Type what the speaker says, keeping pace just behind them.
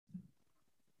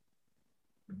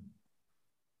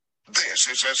This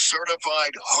is a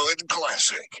certified hood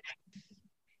classic.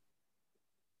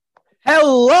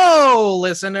 Hello,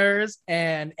 listeners,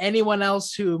 and anyone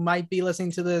else who might be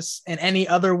listening to this in any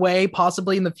other way,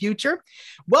 possibly in the future.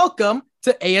 Welcome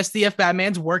to ASDF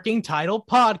Batman's Working Title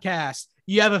Podcast.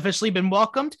 You have officially been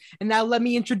welcomed, and now let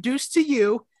me introduce to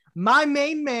you my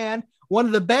main man, one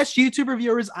of the best YouTube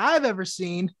reviewers I've ever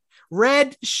seen,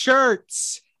 Red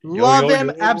Shirts. Love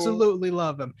him, absolutely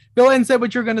love him. Go ahead and say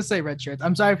what you're going to say, Red Shirts.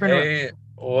 I'm sorry for interrupting. Hey,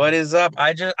 what is up?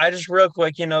 I just real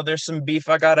quick, there's some beef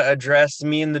I gotta address.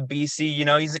 Me and the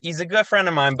BC, he's a good friend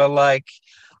of mine, but like,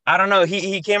 I don't know.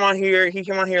 He came on here. He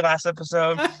came on here last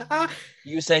episode.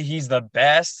 You say he's the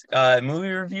best movie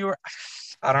reviewer.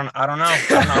 I don't know.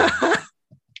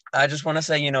 I just want to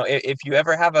say, if you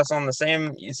ever have us on the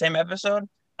same episode,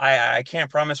 I can't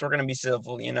promise we're gonna be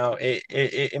civil.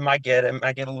 It might get a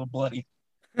little bloody.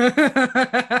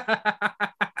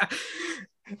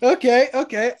 Okay.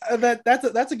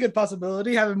 That's a good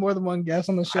possibility. Having more than one guest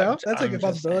on the show, that's a good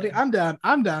possibility. Saying.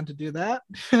 I'm down to do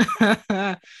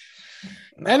that.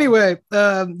 Anyway,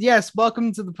 yes,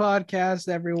 welcome to the podcast,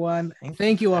 everyone.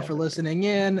 Thank you all for listening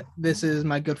in. This is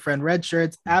my good friend Red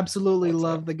Shirts. Absolutely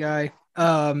love the guy.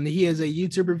 He is a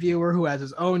YouTube reviewer who has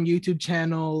his own YouTube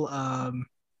channel.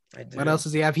 What else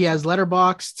does he have? He has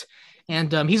Letterboxd.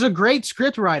 And he's a great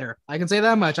script writer. I can say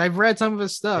that much. I've read some of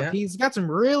his stuff. Yeah. He's got some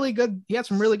really good. He has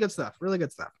some really good stuff. Really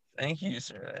good stuff. Thank you,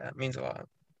 sir. That means a lot.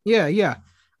 Yeah.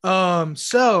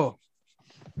 So,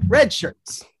 Red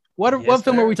Shirts. What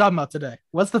film are we talking about today?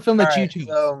 What's the film that you choose?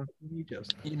 So,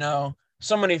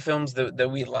 so many films that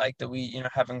we like, that we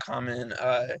have in common.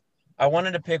 I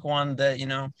wanted to pick one that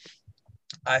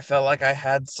I felt like I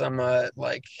had some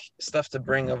like stuff to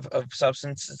bring of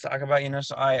substance to talk about,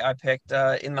 so I picked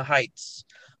In the Heights.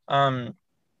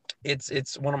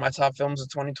 It's one of my top films of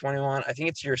 2021. I think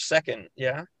it's your second,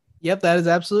 yeah? Yep, that is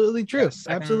absolutely true.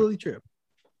 Absolutely true.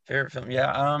 Favorite film,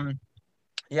 yeah.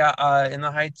 In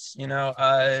the Heights,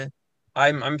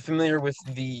 I'm familiar with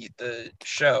the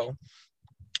show,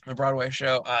 the Broadway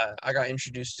show. I got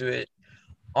introduced to it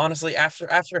honestly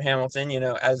after Hamilton,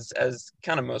 as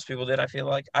kind of most people did. I feel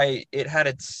like it had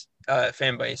its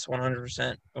fan base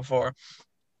 100% before,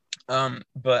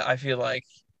 but I feel like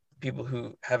people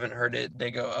who haven't heard it,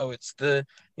 they go, oh, it's the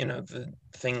the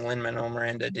thing Lin-Manuel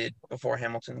Miranda did before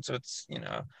Hamilton. So it's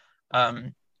I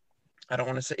don't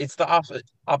want to say it's the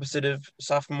opposite of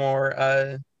sophomore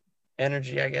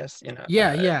energy, I guess.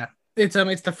 Yeah. It's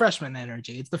the freshman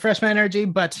energy. It's the freshman energy.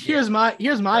 But here's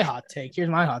my hot take.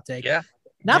 Yeah.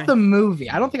 Not the movie.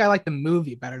 I don't think I like the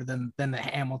movie better than the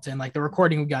Hamilton, like the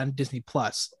recording we got in Disney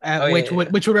Plus, which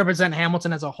would represent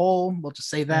Hamilton as a whole. We'll just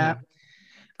say that.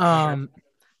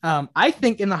 I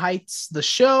think In the Heights, the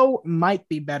show, might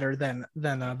be better than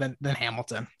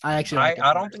Hamilton. I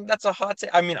don't think that's a hot take.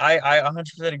 I mean, I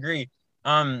 100% agree.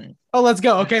 Let's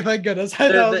go. Okay, thank goodness. I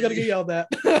thought I was gonna get yelled at.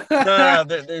 No,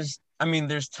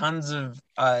 there's tons of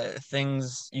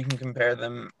things you can compare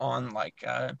them on, like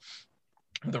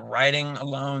the writing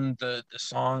alone, the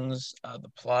songs, the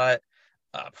plot,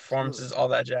 performances, all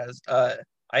that jazz.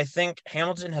 I think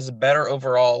Hamilton has a better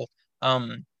overall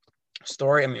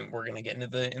story. I mean, we're gonna get into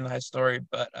the In the Heights story,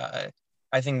 but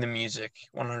I think the music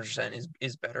 100%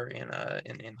 is better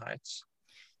in Heights.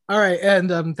 All right,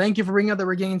 and thank you for bringing up that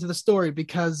we're getting into the story,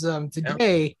 because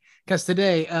today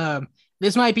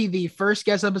this might be the first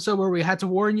guest episode where we had to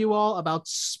warn you all about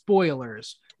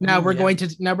spoilers. Now we're not going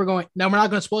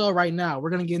to spoil right now.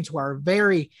 We're going to get into our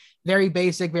very, very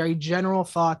basic, very general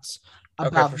thoughts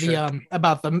about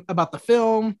about the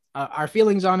film, our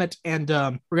feelings on it, and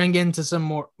we're going to get into some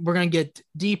more. We're going to get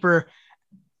deeper,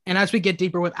 and as we get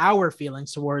deeper with our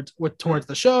feelings towards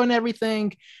the show and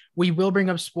everything, we will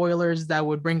bring up spoilers that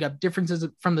would bring up differences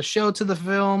from the show to the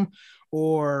film,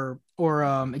 or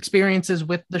experiences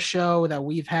with the show that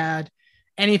we've had,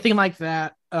 anything like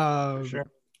that. Sure.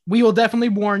 We will definitely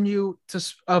warn you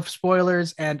of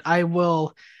spoilers, and I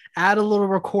will add a little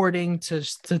recording to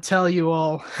tell you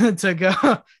all to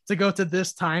go to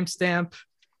this timestamp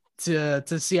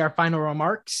to see our final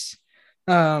remarks.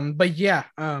 But yeah,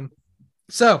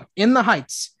 so In the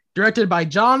Heights, directed by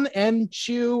John M.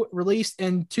 Chu, released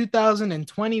in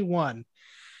 2021.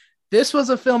 This was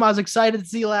a film I was excited to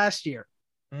see last year.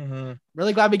 Mm-hmm.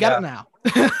 Really glad we got it now.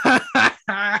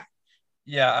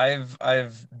 Yeah,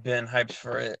 I've been hyped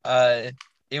for it.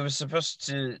 It was supposed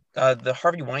to the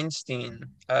Harvey Weinstein.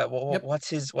 What's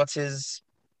his?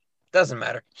 Doesn't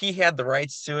matter. He had the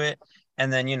rights to it,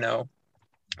 and then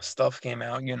stuff came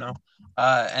out.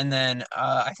 And then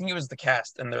I think it was the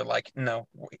cast, and they're like, no,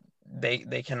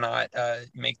 they cannot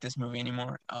make this movie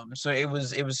anymore. So it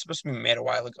was supposed to be made a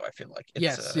while ago. I feel like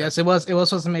Yes, it was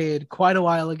supposed to be made quite a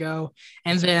while ago,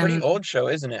 and it's then a pretty old show,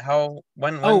 isn't it?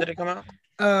 When did it come out?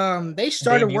 They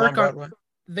started Debut on work on Broadway.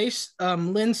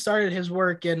 Lynn started his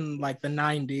work in like the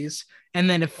 90s, and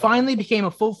then it finally became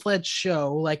a full-fledged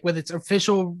show, like with its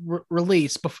official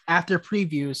release after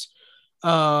previews,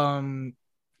 in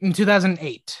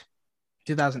 2008.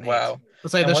 Wow.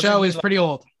 Let's say And the wasn't show he is pretty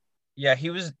old. Yeah, he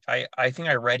was. I think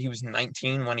I read he was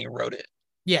 19 when he wrote it,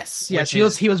 Yes, which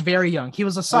he was very young. He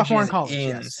was a which sophomore in is college.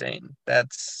 Yes. insane.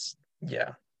 That's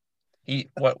He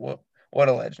what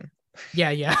a legend.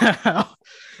 Yeah.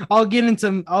 I'll get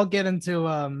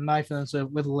into my feelings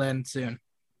with Lynn soon.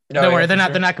 No, Don't yeah, worry, for sure.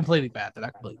 they're not completely bad. They're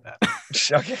not completely bad.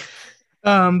 Okay.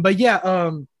 But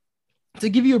yeah, to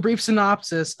give you a brief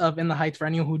synopsis of In the Heights for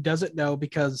anyone who doesn't know,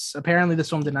 because apparently this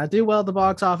film did not do well at the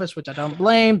box office, which I don't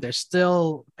blame. There's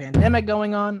still a pandemic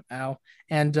going on.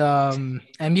 And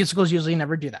musicals usually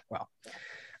never do that well.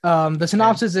 The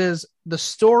synopsis is the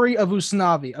story of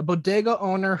Usnavi, a bodega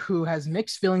owner who has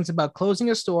mixed feelings about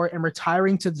closing a store and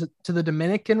retiring to the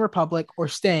Dominican Republic or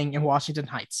staying in Washington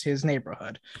Heights, his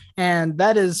neighborhood. And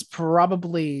that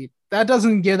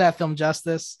doesn't give that film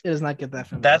justice. It does not give that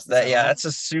film justice. That's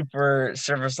a super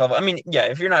surface level. I mean, yeah,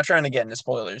 if you're not trying to get into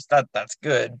spoilers, that's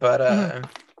good. But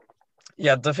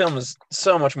yeah, the film is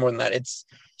so much more than that. It's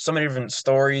so many different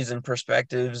stories and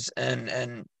perspectives,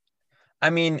 and I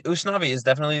mean, Usnavi is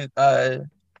definitely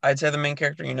I'd say the main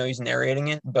character. He's narrating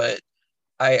it, but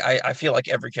I feel like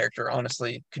every character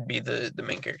honestly could be the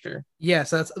main character.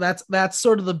 Yes, that's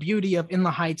sort of the beauty of In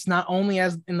the Heights, not only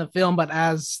as in the film but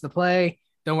as the play.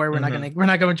 Don't worry, we're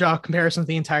not gonna draw comparisons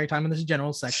the entire time in this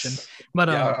general section. But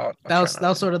I'll that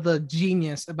was sort of the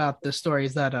genius about the story,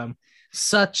 is that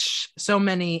so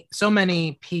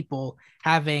many people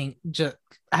being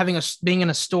in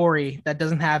a story that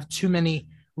doesn't have too many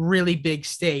really big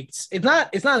stakes. It's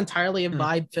not entirely a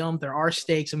vibe film. There are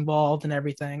stakes involved and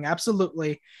everything,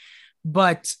 absolutely,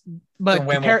 but they're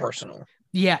way more personal.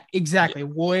 Yeah, exactly. Yeah.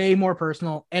 Way more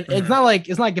personal. And it's not like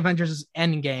Avengers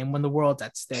Endgame when the world's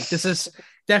at stake. This is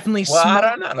definitely I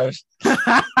don't know.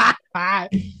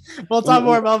 We'll talk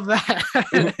more about that.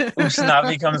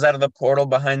 Usnavi comes out of the portal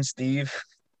behind Steve.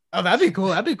 Oh, that'd be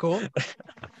cool.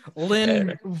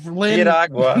 Lynn.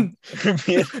 Piragua.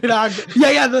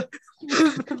 Yeah.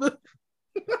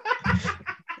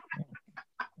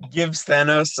 Gives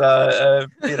Thanos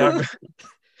Piragua.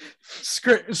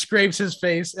 Scrapes his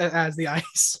face as the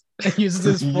ice and uses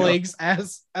his flakes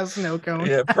as snow cone.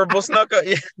 Yeah, purple snow cone.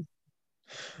 Yeah.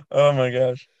 Oh my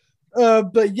gosh.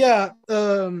 But yeah,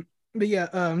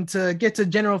 to get to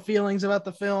general feelings about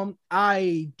the film,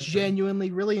 I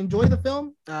genuinely really enjoy the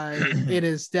film. It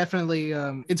is definitely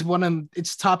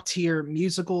it's top tier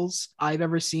musicals I've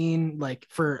ever seen, like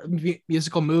for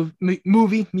musical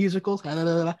movie musicals.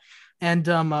 And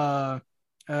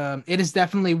it was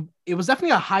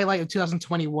definitely a highlight of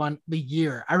 2021, the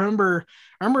year. I remember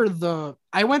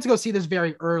I went to go see this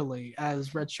very early,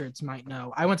 as red shirts might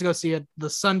know. I went to go see it the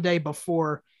Sunday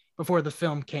before the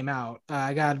film came out.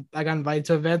 I got invited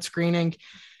to a event screening,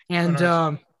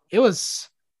 and it was,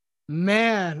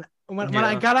 man, when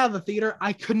I got out of the theater,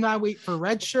 I could not wait for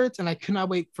red shirts, and I could not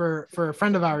wait for a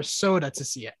friend of ours, Soda, to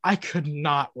see it. I could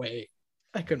not wait.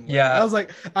 I couldn't wait. I was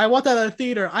like, I walked out of the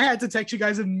theater. I had to text you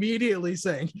guys immediately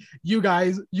saying, you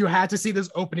had to see this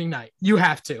opening night. You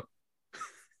have to.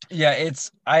 Yeah,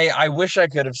 I wish I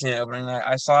could have seen it opening night.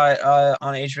 I saw it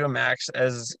on HBO Max,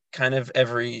 as kind of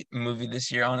every movie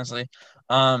this year, honestly.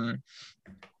 And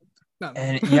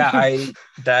yeah,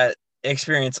 that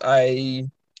experience, I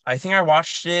think I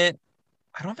watched it.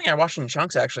 I don't think I watched it in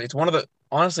chunks, actually. It's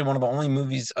honestly one of the only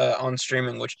movies on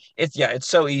streaming, which it's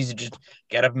so easy to just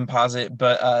get up and pause it,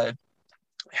 but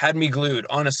had me glued,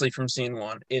 honestly, from scene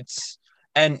one.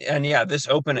 And yeah, this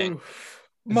opening.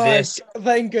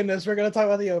 Thank goodness we're gonna talk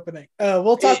about the opening.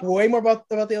 We'll talk way more about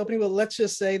the opening, but let's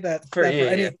just say that for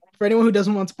anyone who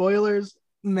doesn't want spoilers,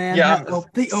 man. Yeah,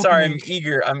 sorry, I'm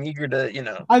eager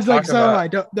to I was like, so am I.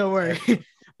 Don't worry.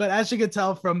 But as you could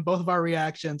tell from both of our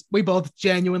reactions, we both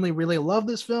genuinely really love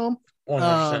this film.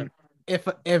 100%.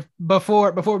 If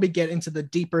before we get into the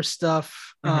deeper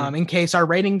stuff, in case our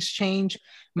ratings change,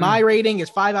 my rating is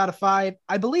 5 out of 5.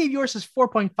 I believe yours is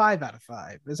 4.5 out of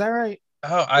 5. Is that right?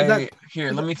 Oh,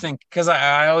 let me think, because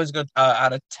I always go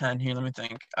out of 10 here. Let me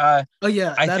think.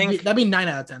 That'd be 9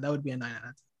 out of 10. That would be a 9 out of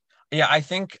 10. Yeah, I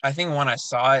think when I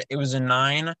saw it, it was a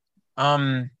 9.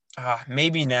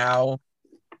 Maybe now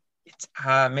it's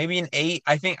maybe an 8.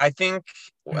 I think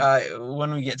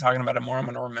when we get talking about it more, I'm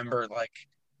gonna remember like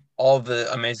all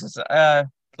the amazing stuff.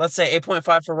 let's say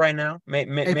 8.5 for right now.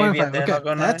 Maybe at the end I'll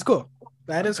go 9. That's cool.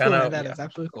 That is cool. That is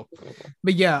absolutely cool.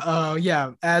 But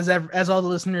yeah. As all the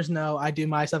listeners know, I do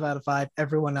my stuff out of 5.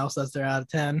 Everyone else does their out of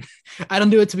 10. I don't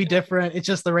do it to be different. It's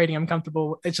just the rating I'm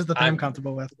comfortable. It's just the thing I'm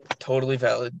comfortable with. Totally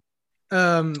valid.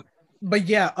 But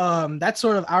yeah, that's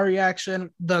sort of our reaction.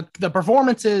 The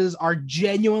performances are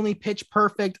genuinely pitch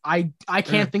perfect. I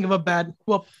can't think of a bad.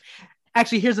 Well,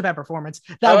 actually, here's a bad performance.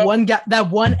 That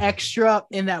one extra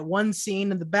in that one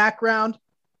scene in the background.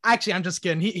 Actually, I'm just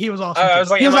kidding. He was awesome. I was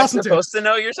like, he was am I awesome supposed to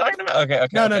know what you're talking about? Okay.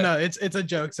 No. It's a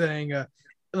joke saying,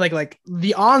 like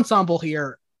the ensemble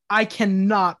here. I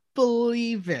cannot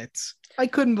believe it. I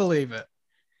couldn't believe it.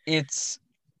 It's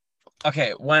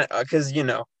okay because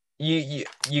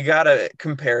you gotta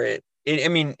compare it. I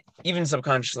mean, even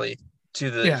subconsciously to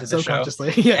the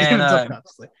subconsciously. show. Yeah, even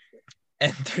subconsciously.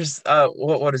 And there's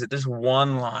what is it? There's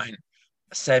one line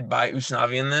said by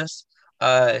Usnavi in this.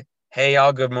 Hey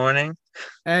y'all, good morning.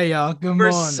 Hey y'all, good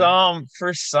morning.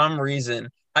 For some reason,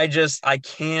 I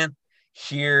can't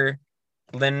hear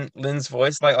Lynn's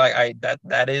voice like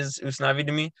that is Usnavi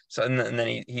to me. So and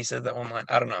then he said that one line.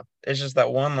 I don't know. It's just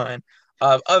that one line.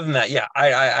 Other than that, yeah,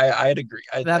 I'd agree.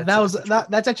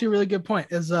 That's actually a really good point.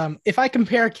 Is if I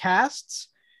compare casts,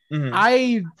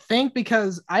 I think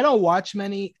because I don't watch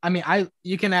many. I mean,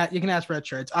 you can ask Red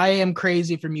Shirts. I am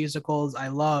crazy for musicals. I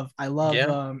love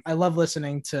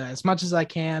listening to as much as I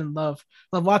can. Love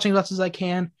watching as much as I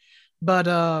can. But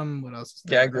what else? Is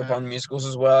there? Yeah, I grew up on musicals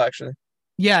as well, actually.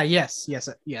 Yeah. Yes.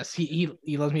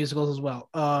 He loves musicals as well.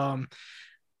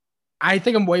 I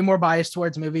think I'm way more biased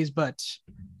towards movies, but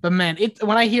man,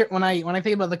 when I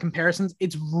think about the comparisons,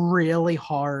 it's really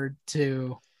hard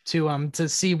to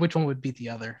see which one would beat the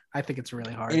other. I think it's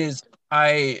really hard. It is.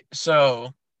 I've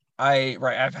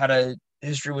had a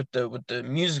history with the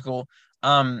musical,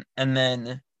 and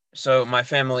then so my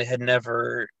family had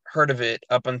never heard of it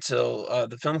up until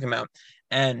the film came out,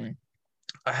 and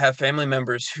I have family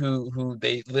members who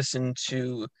they listen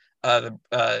to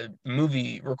the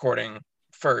movie recording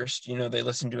first. They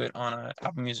listen to it on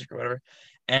Apple Music or whatever,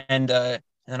 and then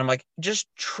I'm like, just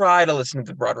try to listen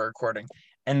to the Broadway recording.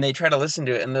 And they try to listen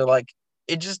to it, and they're like,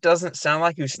 "It just doesn't sound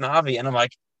like Usnavi." And I'm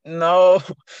like, "No,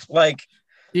 like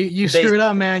you screwed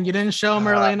up, man. You didn't show them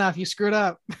early enough. You screwed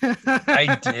up."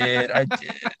 I did.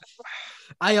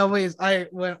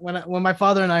 When my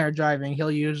father and I are driving, he'll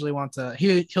usually want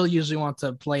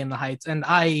to play In the Heights, and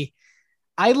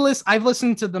I've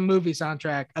listened to the movie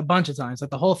soundtrack a bunch of times,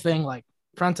 like the whole thing, like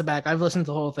front to back. I've listened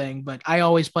to the whole thing, but I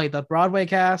always play the Broadway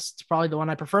cast. It's probably the one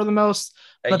I prefer the most.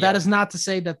 But that is not to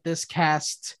say that this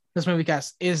movie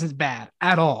cast isn't bad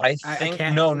at all. I think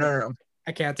no.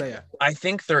 I can't tell you. I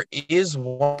think there is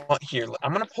one here.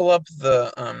 I'm gonna pull up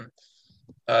the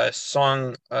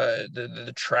song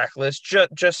the track list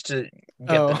just to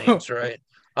get the names right.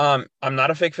 I'm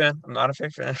not a fake fan. just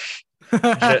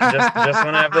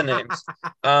want to have the names.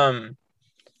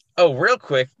 Real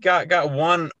quick, got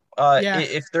one.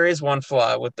 If there is one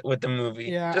flaw with the movie,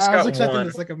 just I was expecting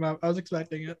this. I was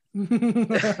expecting it.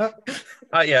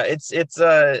 It's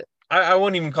I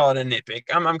won't even call it a nitpick.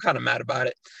 I'm kind of mad about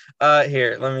it.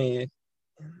 Here, let me.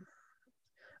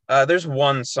 There's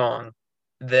one song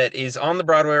that is on the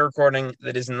Broadway recording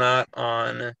that is not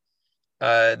on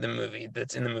the movie.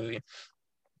 That's in the movie.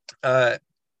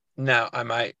 Now I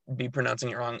might be pronouncing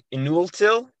it wrong.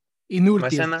 Inultil. Am I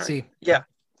saying that right? Yeah.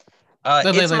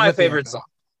 It's my favorite song.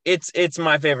 It's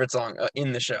my favorite song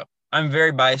in the show. I'm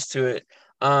very biased to it.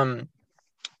 And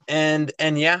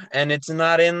it's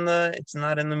not in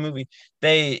the movie.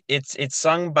 It's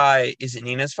sung by, is it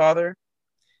Nina's father?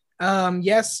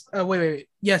 Yes. Wait.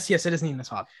 Yes, it is Nina's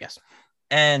father. Yes.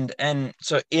 And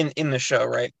so in the show,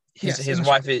 right? His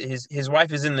wife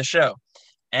is in the show,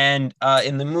 and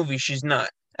in the movie she's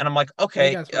not. And I'm like,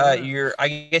 okay, I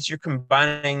guess you're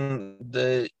combining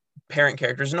the parent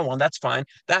characters into one. That's fine.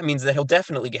 That means that he'll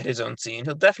definitely get his own scene.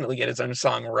 He'll definitely get his own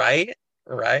song, right?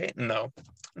 Nope.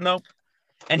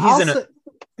 And he's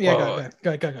go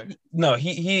ahead. No,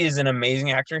 he is an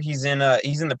amazing actor. He's in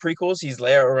the prequels. He's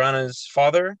Leia Organa's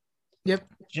father. Yep.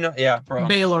 You know, yeah, bro.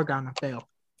 Bail Organa. Bail.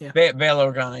 Yeah. Bail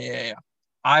Organa. Yeah.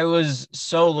 I was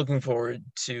so looking forward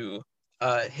to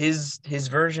his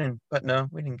version, but no,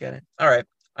 we didn't get it. All right,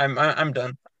 I'm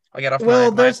done. I'll get off my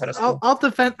pedestal. I'll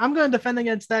defend. I'm going to defend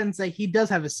against that and say he does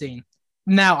have a scene.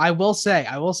 Now, I will say,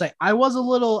 I was a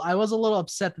little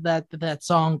upset that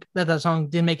song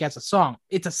didn't make it as a song.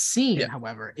 It's a scene,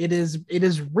 however. It is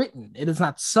written. It is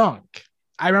not sung.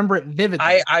 I remember it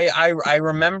vividly. I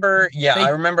remember. Yeah, I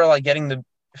remember like getting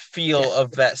feel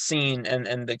of that scene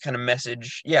and the kind of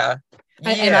message. Yeah.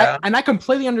 And I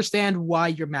completely understand why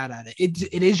you're mad at it.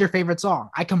 It is your favorite song.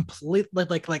 I completely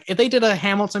like if they did a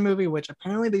Hamilton movie, which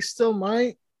apparently they still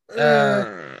might.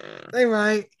 They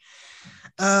might.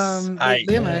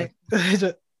 They might.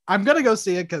 I'm gonna go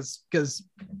see it because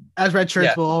as Red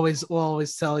Shirts will always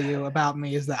tell you about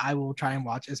me is that I will try and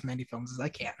watch as many films as I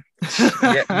can.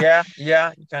 yeah,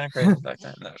 you're kind of crazy like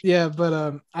that. No. Yeah,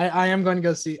 but I am going to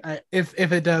go see. If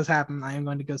it does happen, I am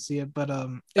going to go see it. But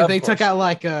if they took out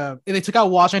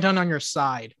Washington on Your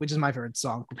Side, which is my favorite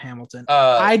song from Hamilton,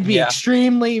 I'd be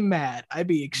extremely mad. I'd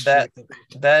be extremely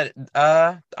mad.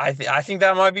 I think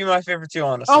that might be my favorite too,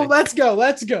 honestly. Oh, let's go.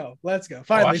 Finally,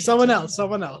 Washington.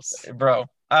 someone else, bro.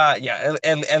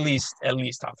 At least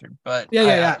top 3. But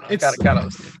yeah. It's gotta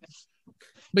listen.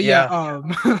 But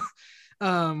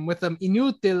with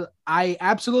Inutil, I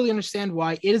absolutely understand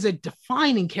why it is a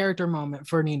defining character moment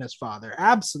for Nina's father.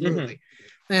 Absolutely.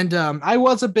 And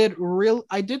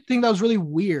I did think that was really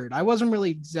weird. I wasn't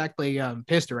really exactly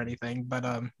pissed or anything, but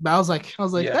I was like,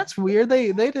 that's weird.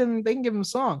 They didn't give him a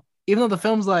song, even though the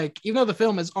film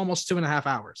is almost 2.5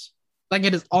 hours. Like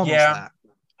it is almost that.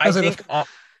 I think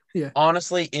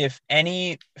honestly, if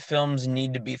any films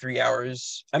need to be 3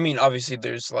 hours, I mean, obviously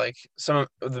there's like some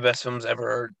of the best films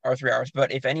ever are 3 hours,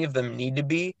 but if any of them need to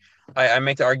be, I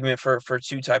make the argument for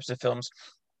 2 types of films.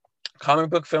 Comic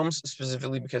book films,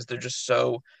 specifically because they're just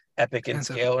so epic in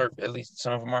scale, or at least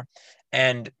some of them are,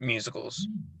 and musicals.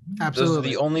 Absolutely. Those are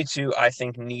the only 2 I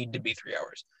think need to be 3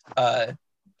 hours.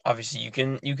 Obviously you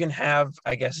can have,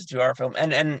 I guess, a 2-hour film,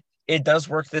 and it does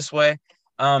work this way.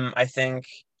 I think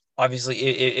obviously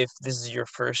if this is your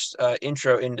first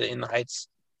intro into In the Heights,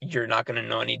 you're not going to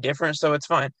know any different, so it's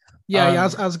fine. I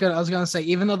was gonna say,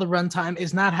 even though the runtime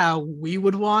is not how we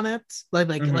would want it,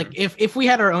 like if we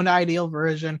had our own ideal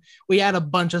version, we had a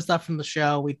bunch of stuff from the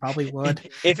show, we probably would.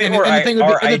 If it were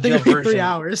our ideal version, 3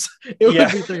 hours, it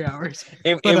would be 3 hours.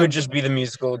 It would just be the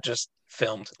musical just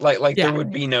filmed, like there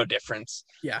would be no difference.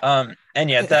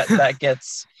 That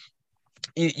gets.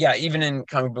 Even in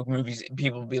comic book movies,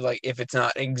 people will be like, if it's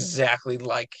not exactly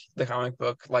like the comic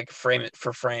book, like frame it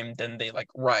for frame, then they like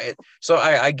riot. So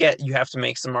I get you have to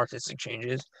make some artistic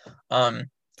changes. And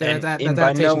by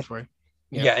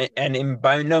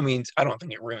no means I don't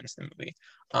think it ruins the movie.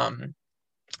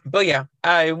 But yeah,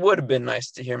 it would have been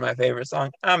nice to hear my favorite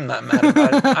song. I'm not mad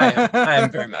about it. I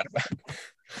am very mad about it.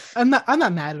 I'm not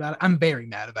mad about it. I'm very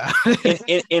mad about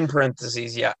it. in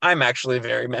parentheses, I'm actually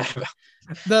very mad about it.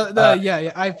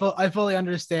 I fully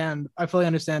understand. I fully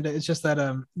understand it. It's just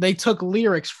that they took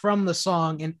lyrics from the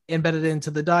song and embedded it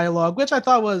into the dialogue, which I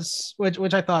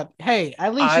thought, hey,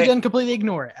 at least you didn't completely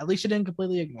ignore it.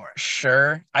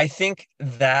 Sure. I think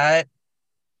that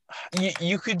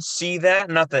you could see that,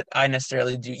 not that I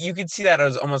necessarily do. You could see that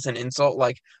as almost an insult,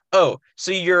 like, oh,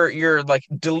 so you're like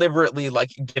deliberately like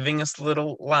giving us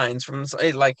little lines from this,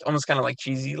 like almost kind of like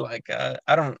cheesy, like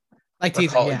I don't like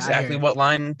recall exactly what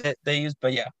line that they used,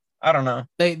 but yeah, I don't know.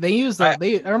 They used I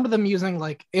remember them using,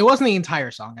 like, it wasn't the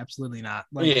entire song, absolutely not.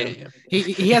 Like,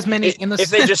 he has many in the. If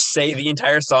they just say the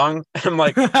entire song, I'm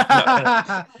like, no.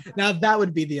 Now that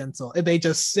would be the insult if they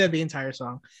just said the entire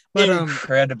song. But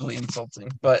incredibly insulting.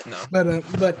 But no.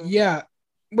 But yeah,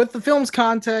 with the film's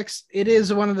context, it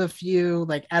is one of the few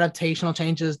like adaptational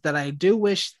changes that I do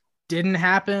wish didn't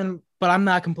happen. But I'm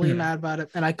not completely mad about it,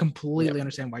 and I completely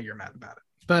understand why you're mad about it.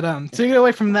 But to get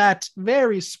away from that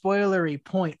very spoilery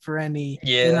point for any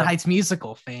In the Heights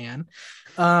musical fan,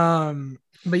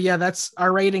 but yeah, that's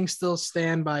our ratings still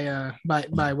stand by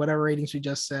whatever ratings we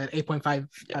just said, 8.5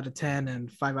 out of 10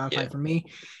 and 5 out of 5 for me.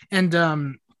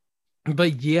 And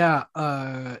but yeah,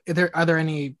 are there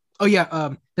any? Oh yeah,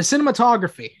 the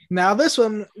cinematography. Now this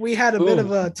one we had a bit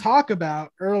of a talk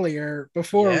about earlier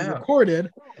before we recorded.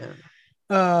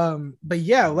 But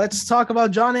yeah, let's talk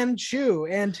about John M. Chu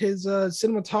and his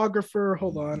cinematographer.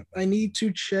 Hold on, I need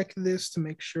to check this to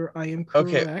make sure I am correct.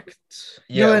 Okay.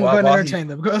 Yeah, go ahead and entertain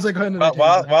them.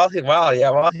 While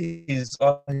he's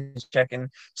checking.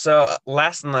 So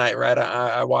last night, right,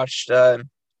 I watched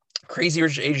Crazy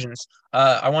Rich Asians.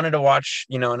 I wanted to watch,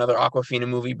 another Awkwafina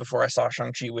movie before I saw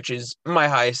Shang-Chi, which is my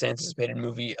highest anticipated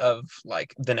movie of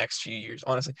like the next few years,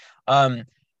 honestly.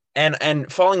 And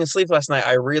falling asleep last night,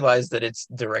 I realized that it's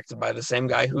directed by the same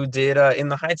guy who did In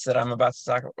the Heights that I'm about to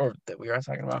talk about, or that we are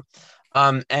talking about.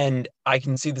 And I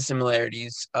can see the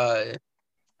similarities,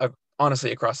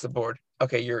 honestly, across the board.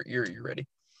 Okay, you're ready.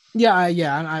 Yeah.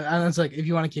 I was like, if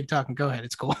you want to keep talking, go ahead.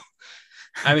 It's cool.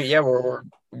 I mean, yeah, we're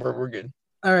good.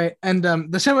 All right, and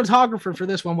the cinematographer for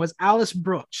this one was Alice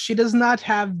Brooks. She does not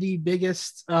have the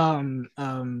biggest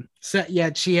set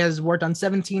yet. She has worked on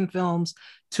 17 films,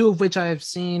 2 of which I have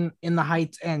seen, In the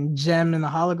Heights and Gem in the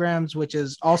Holograms, which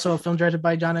is also a film directed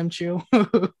by John M. Chu.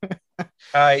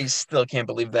 I still can't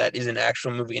believe that is an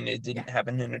actual movie and it didn't Yeah.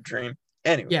 happen in a dream.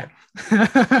 Anyway, Yeah.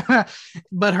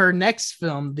 But her next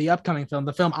film, the upcoming film,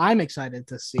 the film I'm excited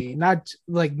to see, not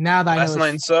like now that I Last know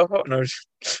Night in Soho. No,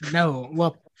 no,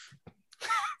 well,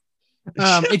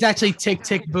 it's actually Tick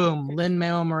Tick Boom,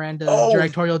 Lin-Manuel Miranda's oh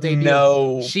directorial debut.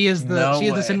 no, She is the no way.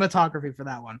 cinematography for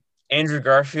that one. Andrew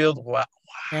Garfield. Wow.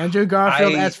 Andrew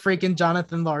Garfield as freaking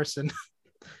Jonathan Larson.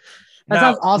 That Now,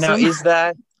 sounds awesome.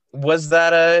 now was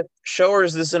that a show or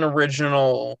is this an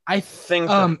original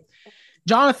thing?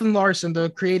 Jonathan Larson,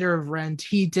 the creator of Rent,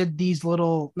 he did these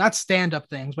little, not stand-up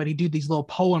things, but he did these little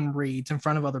poem reads in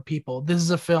front of other people. This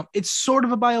is a film. It's sort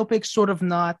of a biopic, sort of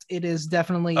not. It is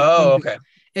definitely. Oh, okay.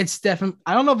 It's definitely.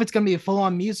 I don't know if it's going to be a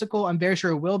full-on musical. I'm very sure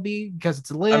it will be because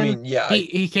it's Lin. I mean, yeah.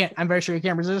 He can't. I'm very sure he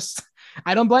can't resist.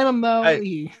 I don't blame him though.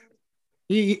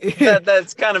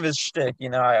 That's kind of his shtick, you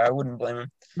know. I wouldn't blame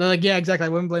him. Like, yeah, exactly. I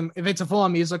wouldn't blame him. If it's a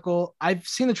full-on musical. I've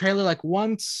seen the trailer like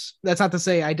once. That's not to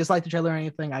say I dislike the trailer or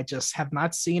anything. I just have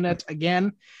not seen it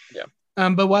again. Yeah.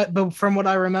 But from what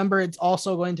I remember, it's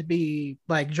also going to be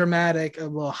like dramatic, a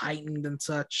little heightened and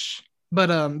such.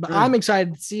 But I'm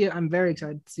excited to see it. I'm very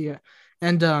excited to see it.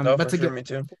 And me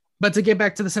too. But to get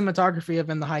back to the cinematography of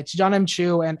In the Heights, John M.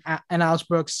 Chu and Alice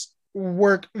Brooks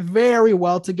work very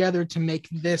well together to make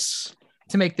this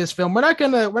film. We're not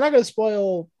gonna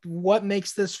spoil what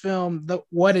makes this film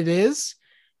what it is,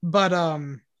 but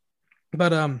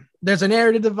there's a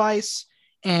narrative device,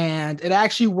 and it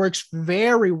actually works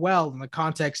very well in the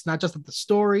context, not just of the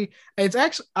story. I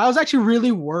was actually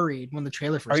really worried when the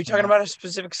trailer first. Are you talking about a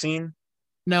specific scene?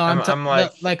 No, I'm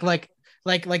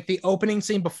like the opening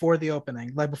scene before the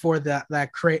opening, like before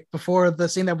before the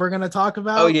scene that we're gonna talk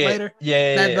about later.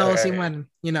 That scene when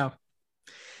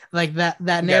like that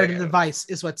narrative device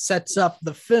is what sets up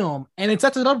the film, and it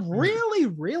sets it up really,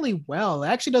 really well. It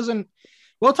actually doesn't.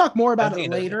 We'll talk more about it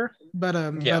later,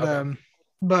 the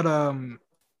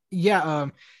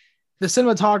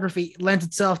cinematography lends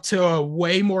itself to a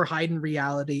way more heightened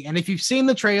reality. And if you've seen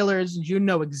the trailers, you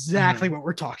know exactly what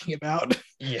we're talking about.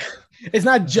 Yeah, it's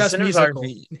not just musical.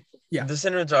 Yeah, the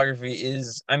cinematography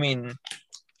is. I mean,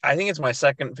 I think it's my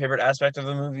second favorite aspect of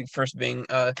the movie, first being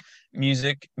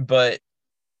music, but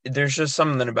there's just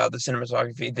something about the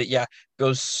cinematography that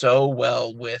goes so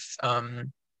well with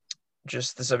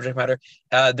just the subject matter.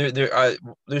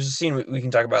 There's a scene we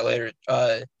can talk about later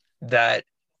that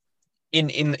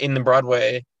in the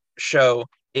Broadway show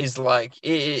is like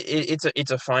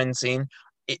it's a fine scene,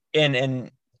 and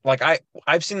like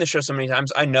I've seen the show so many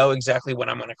times, I know exactly when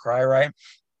I'm gonna cry, right?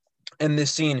 And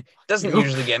this scene doesn't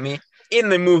usually get me. In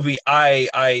the movie,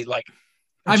 I like.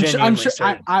 I'm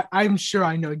sure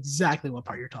I know exactly what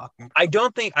part you're talking about. I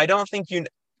don't think you.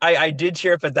 I did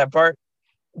cheer up at that part,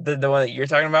 the one that you're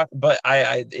talking about, but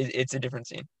it's a different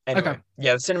scene. Anyway, okay.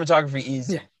 Yeah, the cinematography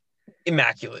is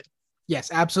immaculate.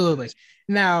 Yes, absolutely.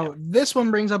 Now, this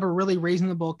one brings up a really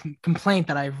reasonable complaint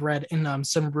that I've read in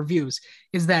some reviews,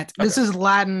 is that this is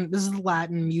Latin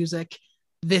music.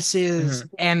 This is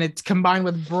and it's combined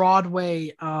with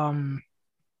Broadway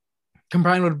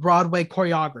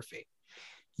choreography.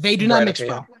 They do not mix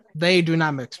well. They do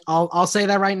not mix. I'll say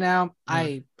that right now.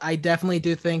 I definitely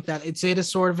do think that it is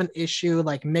sort of an issue,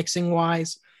 like mixing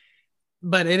wise.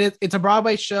 But it's a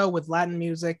Broadway show with Latin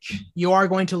music. You are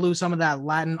going to lose some of that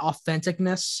Latin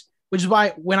authenticness, which is why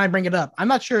when I bring it up, I'm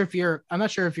not sure if you're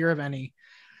of any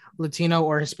Latino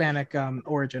or Hispanic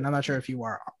origin. I'm not sure if you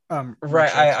are.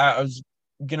 Right. I was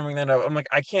gonna bring that up. I'm like,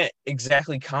 I can't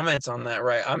exactly comment on that.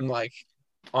 Right. I'm like,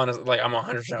 honestly, like I'm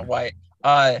 100% white.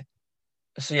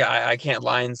 So yeah, I can't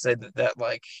lie and say that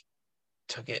like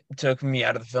took me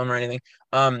out of the film or anything.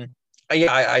 I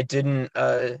didn't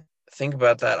think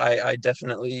about that. I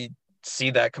definitely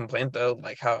see that complaint though,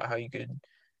 like how you could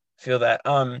feel that.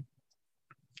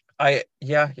 I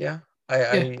guess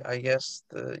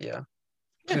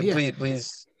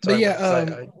Please.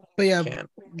 Can't.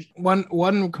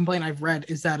 One complaint I've read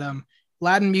is that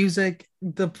Latin music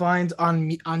defines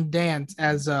on dance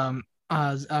as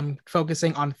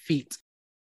focusing on feet.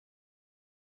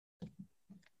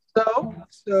 So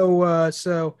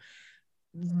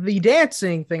the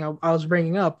dancing thing I was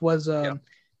bringing up was that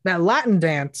Latin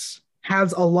dance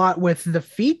has a lot with the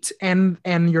feet and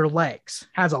your legs.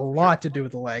 Has a lot to do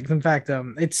with the legs. In fact,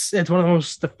 it's one of the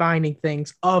most defining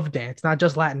things of dance, not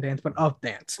just Latin dance, but of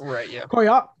dance. Right. Yeah.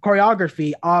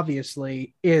 Choreography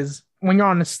obviously is when you're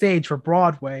on the stage for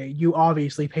Broadway, you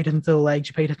obviously pay attention to the legs,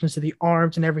 you pay attention to the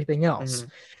arms and everything else.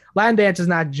 Latin dance is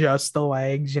not just the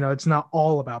legs, it's not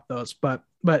all about those, but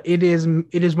it is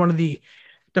one of the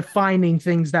defining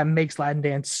things that makes Latin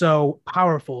dance so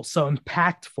powerful, so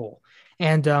impactful.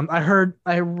 And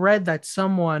I read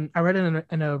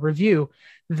in a review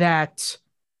that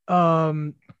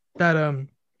that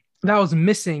was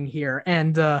missing here.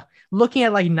 And looking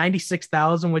at like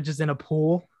 96,000, which is in a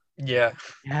pool. Yeah.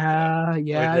 Yeah.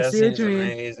 That I see scene what is you mean.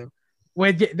 amazing.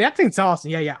 Wait, that scene's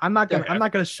awesome. Yeah. I'm not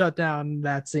gonna shut down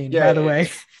that scene. Yeah,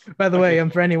 By the way,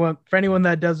 for anyone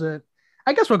that doesn't,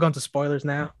 I guess we're going to spoilers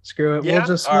now. Screw it. Yeah?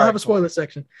 We'll have a spoiler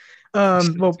section.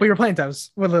 Well, we were playing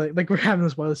times. Well, like we're having a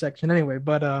spoiler section anyway,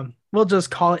 but we'll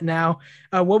just call it now.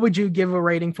 What would you give a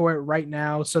rating for it right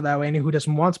now, so that way anyone who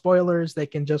doesn't want spoilers, they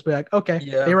can just be like, okay,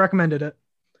 they recommended it.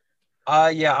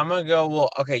 Yeah, I'm gonna go.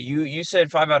 Well, okay, you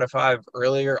said 5 out of 5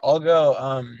 earlier. I'll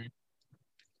go.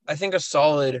 I think a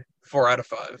solid 4 out of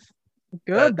 5.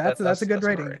 Good. That's a good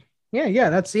rating.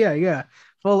 Yeah.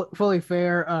 Fully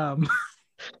fair.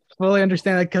 Fully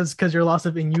understand that because you're lost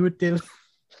of intuitive.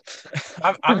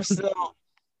 I'm still.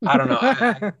 I don't know.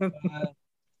 I've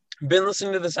been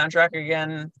listening to the soundtrack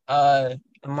again. I'm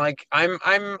like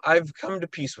I've come to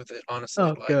peace with it, honestly.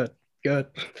 Oh, like,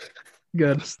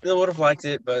 good. Still would have liked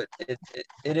it, but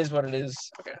it is what it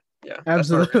is. Okay. Yeah,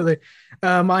 absolutely.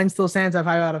 Mine still stands at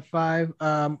 5 out of 5.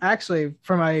 Actually,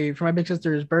 for my big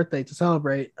sister's birthday to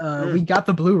celebrate, we got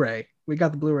the Blu-ray.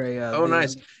 Oh,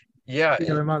 nice. Yeah.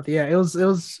 The other month. Yeah, it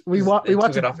was. We watched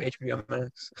it off HBO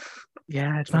Max.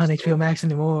 Yeah, it's not on HBO Max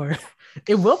anymore.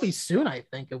 It will be soon. I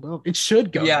think it will. It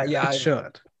should go. Yeah, it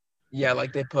should. Yeah,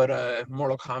 like they put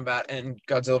Mortal Kombat and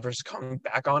Godzilla vs. Kong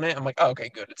back on it. I'm like, oh, okay,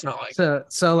 good. It's not like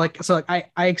so I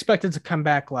expect it to come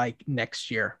back like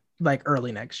next year, like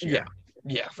early next year.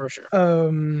 Yeah, for sure.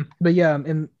 But yeah,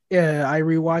 and I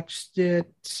rewatched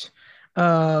it.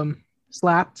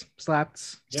 Slapped. Yeah.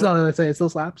 So let's say it still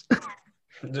slaps.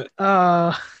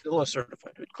 Still a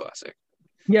certified hood classic.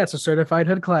 Yeah, it's a certified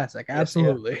hood classic.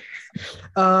 Absolutely.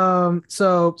 Yeah.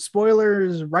 So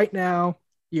spoilers right now.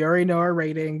 You already know our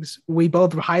ratings. We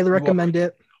both highly recommend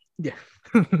it. Yeah.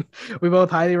 We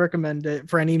both highly recommend it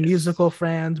for any musical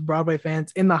fans, Broadway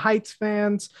fans, In the Heights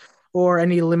fans, or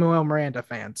any Lin-Manuel Miranda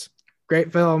fans.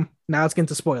 Great film. Now let's get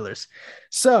into spoilers.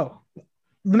 So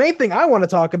the main thing I want to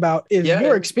talk about is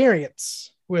your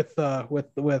experience with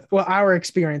our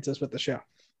experiences with the show.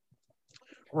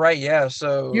 Right. Yeah.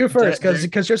 So you first,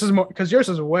 because yours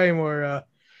is way more.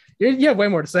 You have way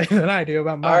more to say than I do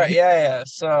about mine. All right. Yeah.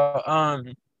 So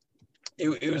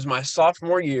it was my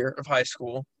sophomore year of high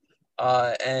school,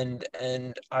 and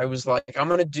I was like, I'm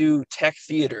gonna do tech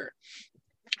theater.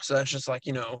 So that's just like,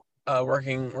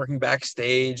 working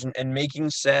backstage and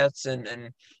making sets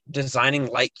and designing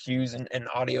light cues and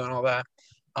audio and all that.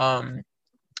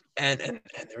 And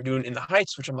they were doing In the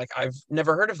Heights, which I'm like, I've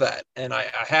never heard of that. And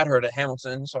I had heard of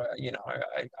Hamilton. So,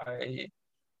 I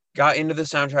got into the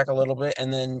soundtrack a little bit.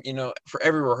 And then, for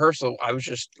every rehearsal, I was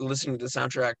just listening to the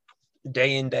soundtrack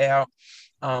day in, day out.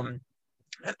 And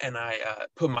I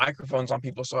put microphones on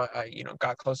people. So I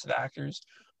got close to the actors.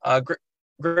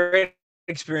 Great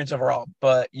experience overall.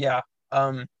 But yeah,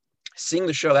 seeing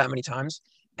the show that many times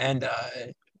and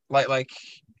for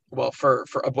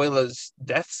Abuela's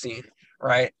death scene,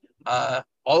 right?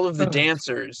 All of the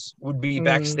dancers would be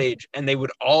backstage and they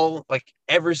would all, like,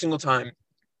 every single time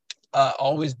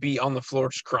always be on the floor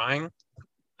just crying.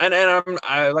 And I'm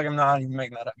not even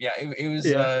making that up. Yeah, it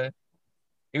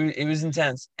was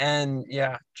intense. And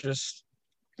yeah, just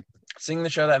seeing the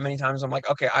show that many times, I'm like,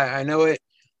 okay, I know it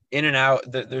in and out.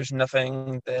 There's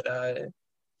nothing that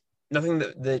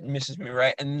misses me,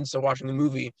 right? And so watching the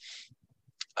movie,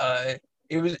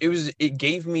 it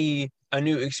gave me a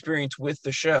new experience with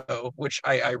the show, which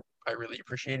I really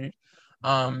appreciated.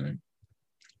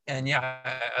 And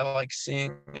yeah, I like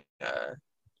seeing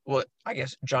I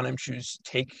guess John M. Chu's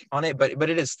take on it, but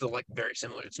it is still like very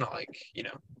similar. It's not like,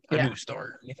 a new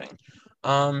story or anything.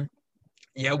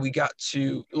 Yeah, we got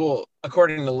to,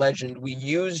 according to legend, we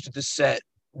used the set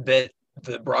that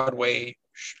the Broadway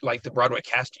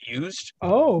cast used.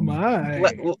 Oh my.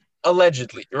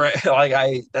 Allegedly, right?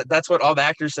 Like that's what all the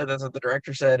actors said. That's what the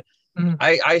director said. Mm-hmm.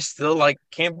 I still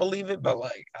can't believe it, but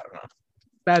I don't know.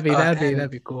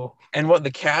 That'd be cool. And what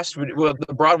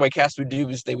the Broadway cast would do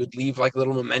is they would leave like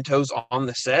little mementos on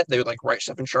the set. They would write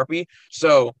stuff in Sharpie.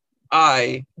 So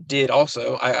I did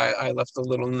also. I left a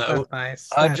little note. That's nice.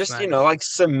 That's Just nice. like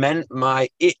cement my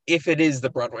if it is the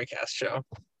Broadway cast show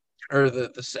or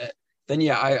the set, then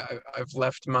yeah, I've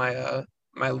left my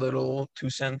my little 2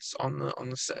 cents on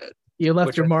the set. You left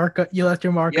Which your I, mark. You left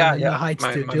your mark yeah, on the yeah, heights,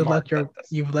 my dude. my mark.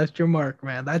 You've left your mark,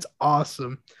 man. That's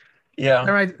awesome. Yeah.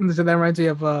 So that reminds me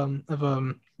of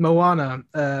Moana.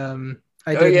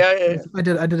 I Oh did yeah, yeah.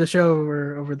 I did a show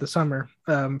over the summer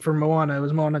for Moana. It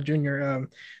was Moana Junior.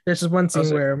 There's this one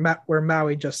scene where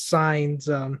Maui just signed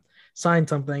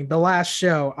something. The last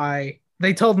show,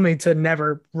 they told me to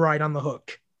never ride on the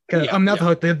hook. Yeah, I'm not the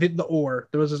hook, the oar.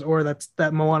 There was this oar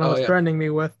that Moana was threatening me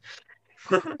with.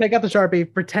 Take out the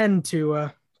Sharpie, pretend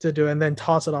to do it, and then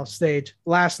toss it off stage.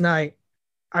 Last night,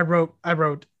 I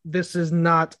wrote, "This is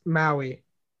not Maui,"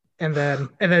 and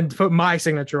then put my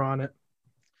signature on it.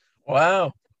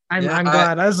 Wow. I'm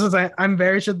glad. I'm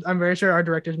very sure our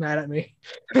director's mad at me.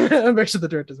 I'm very sure the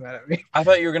director's mad at me. I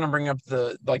thought you were gonna bring up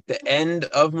the end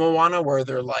of Moana where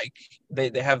they're like they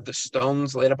have the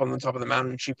stones laid up on the top of the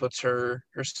mountain and she puts her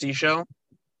seashell.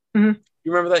 Mm-hmm.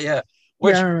 You remember that? Yeah.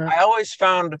 Which yeah, I always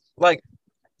found like,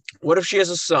 what if she has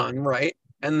a son, right?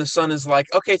 And the son is like,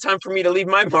 okay, time for me to leave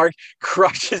my mark,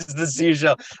 crushes the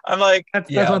seashell. I'm like, that's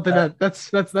one thing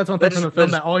that's one thing from the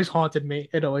film that always haunted me.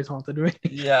 It always haunted me.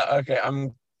 Yeah, okay.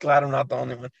 I'm glad I'm not the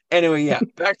only one. Anyway, yeah,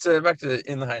 back to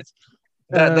In the Heights.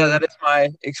 That is my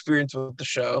experience with the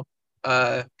show.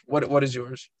 What is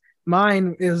yours?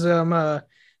 Mine is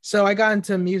so I got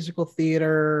into musical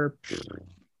theater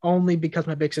only because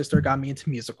my big sister got me into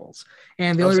musicals.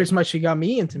 And the only reason why she got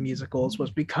me into musicals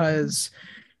was because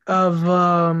of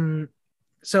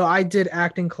so I did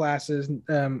acting classes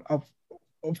of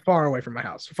far away from my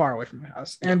house.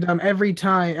 And every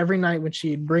night when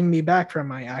she'd bring me back from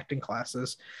my acting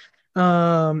classes,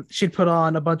 she'd put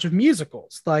on a bunch of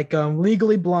musicals like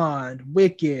Legally Blonde,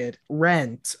 Wicked,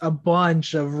 Rent, a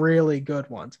bunch of really good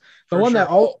ones. The one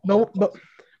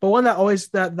that always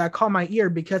that caught my ear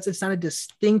because it sounded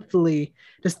distinctly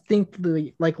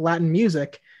like Latin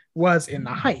music was In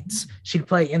the Heights. She'd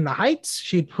play In the Heights.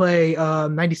 She'd play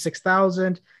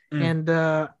 96,000, and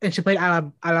she played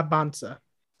Alabanza,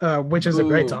 which is a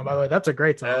great song, by the way. That's a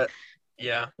great song.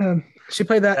 Yeah. She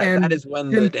played that, and that is when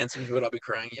the dancers would all be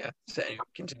crying. Yeah. So anyway,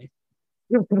 continue.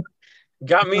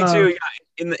 Got me too. Yeah.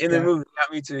 In the movie, got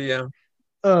me too. Yeah.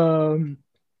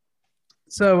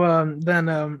 So then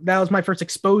that was my first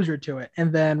exposure to it,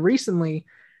 and then recently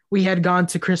we had gone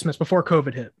to Christmas before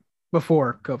COVID hit.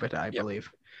 I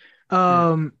believe.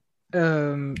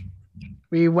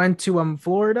 We went to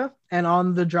Florida, and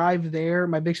on the drive there,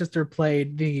 my big sister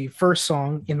played the first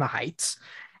song In the Heights,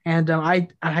 and I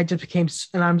just became,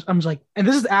 and I'm like, and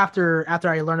this is after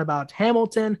I learned about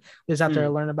Hamilton. This is after I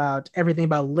learned about everything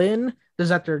about Lynn. This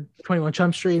is after 21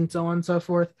 Jump Street and so on and so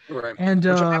forth. Right. And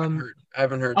I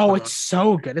haven't heard. Oh, it's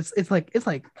so good. It's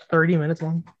like 30 minutes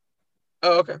long.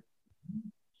 Oh, okay.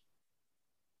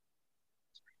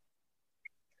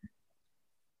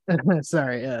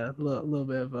 Sorry, a little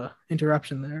bit of a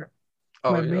interruption there.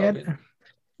 Oh,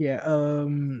 yeah.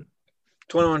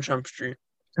 21 Jump Street.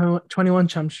 21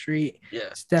 Jump Street. Yeah.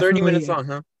 It's 30 minutes long,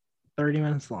 huh? 30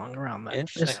 minutes long, around that.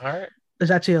 Interesting. All right.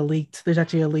 There's actually a leaked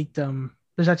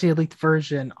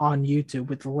version on YouTube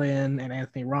with Lynn and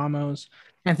Anthony Ramos.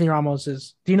 Anthony Ramos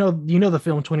is, do you know the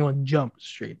film 21 Jump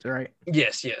Street, right?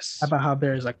 Yes. About how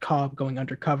there's a cop going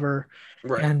undercover,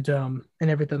 right, and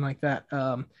everything like that.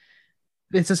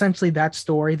 It's essentially that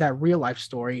story, that real life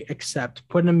story, except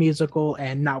put in a musical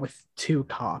and not with two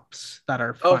cops that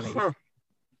are funny.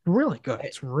 Really good.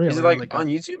 It's really, is it like really good. On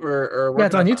YouTube or yeah,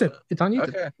 it's on YouTube. It's on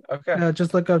YouTube. Okay.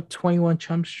 Just look up 21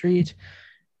 Jump Street.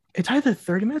 It's either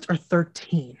 30 minutes or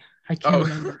 13. I can't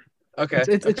remember. Okay.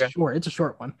 It's short. It's a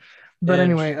short one. But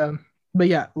anyway, but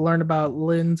yeah, learn about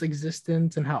Lynn's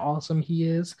existence and how awesome he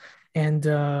is. And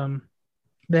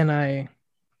then I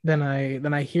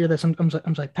hear this. I'm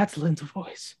like, that's Lynn's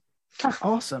voice. That's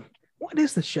awesome. What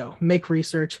is the show? Make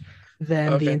research.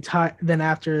 Then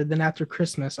after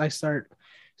Christmas, I start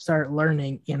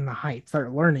learning In the Heights.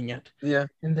 Start learning it. Yeah.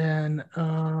 And then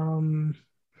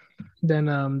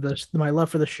my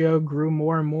love for the show grew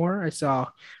more and more. I saw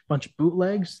a bunch of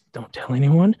bootlegs. Don't tell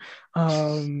anyone.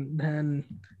 Then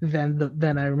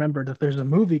I remembered that there's a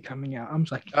movie coming out. I'm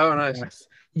just like, oh, nice.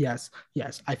 Yes.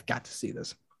 I've got to see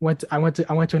this. I went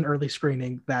to an early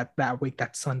screening that week.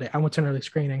 That Sunday, I went to an early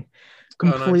screening.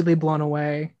 Completely blown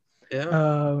away.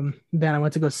 Yeah. Then I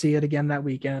went to go see it again that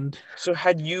weekend. So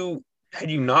had you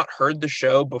not heard the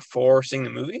show before seeing the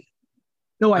movie?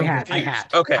 No, I had.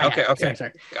 Okay.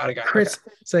 Sorry. Got it.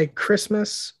 It's like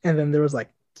Christmas, and then there was like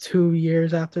 2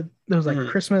 years after. It was like Mhm.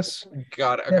 Christmas.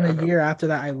 Got it. Then Okay, a okay. year after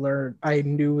that, I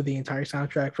knew the entire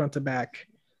soundtrack front to back.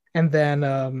 And then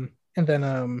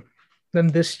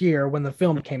this year when the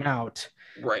film came out,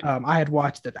 Right. I had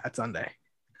watched it that Sunday,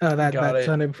 Got that it.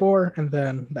 Sunday before, and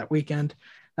then that weekend.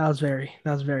 That was very,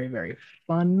 very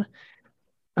fun.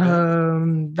 Yeah.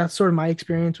 That's sort of my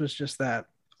experience, was just that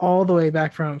all the way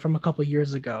back from a couple of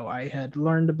years ago, I had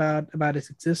learned about its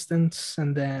existence,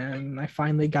 and then I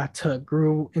finally got to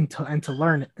grow into and to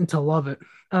learn it and to love it.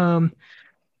 Um,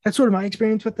 that's sort of my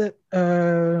experience with it.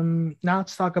 Now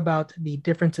let's talk about the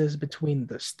differences between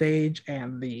the stage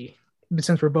and the.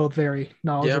 Since we're both very Yeah.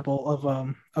 knowledgeable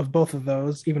of both of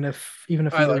those, even if I your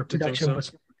like to think production so.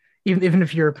 was even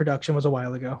if your production was a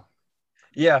while ago.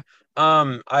 Yeah.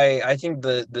 I think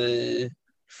the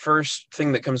first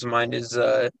thing that comes to mind is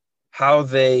how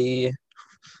they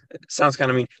it sounds kind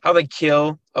of mean how they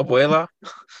kill Abuela.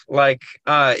 Like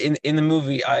in the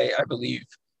movie, I believe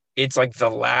it's like the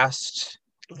last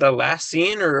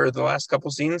scene or the last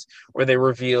couple scenes where they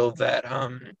reveal that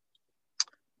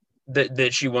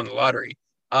she won the lottery.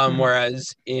 Mhm.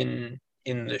 Whereas in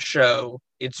the show,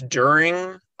 it's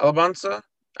during Alabanza,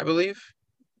 I believe.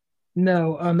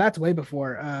 No, that's way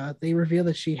before. They reveal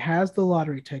that she has the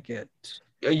lottery ticket.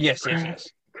 Yes, yes, Crap, yes.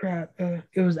 crap.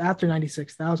 It was after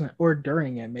 96,000 or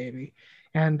during it maybe.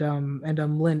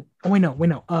 Lynn. Oh wait no.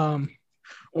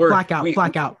 We're we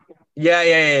Blackout. Yeah, yeah,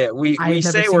 yeah, yeah. We I we had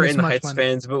never say seen we're this in the much Heights money.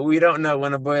 fans, but we don't know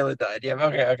when Abuela died. Yeah,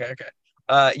 okay, okay,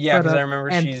 okay. Yeah, But because I remember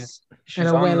and she's on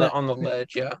the Abuela, on the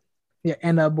ledge. Yeah, yeah,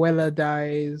 and Abuela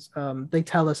dies. They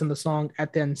tell us in the song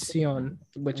Atención,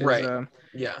 right.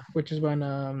 Yeah. which is when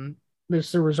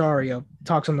Mr. Rosario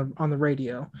talks on the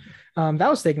radio. That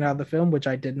was taken out of the film, which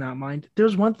I did not mind.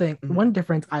 There's Mhm. one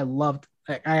difference I loved.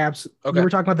 You Okay. were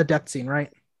talking about the death scene,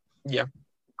 right? Yeah.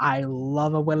 I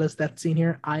love Abuela's death scene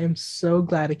here. I am so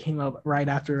glad it came up right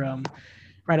after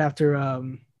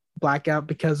Blackout,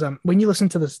 because when you listen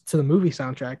to the movie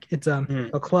soundtrack, it's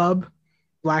Mhm. a club,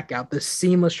 Blackout, this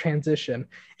seamless transition,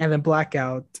 and then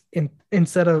Blackout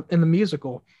instead of in the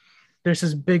musical, there's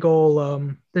this big old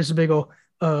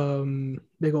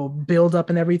build up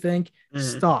and everything Mhm.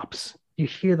 stops. You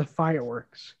hear the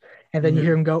fireworks, and then you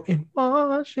hear Mhm. him go in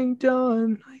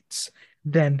Washington Heights.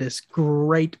 Then this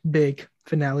great big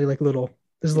finale, like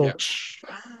this Yeah. little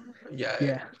Yeah.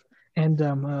 yeah, and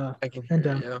I can hear and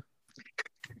it. Yeah.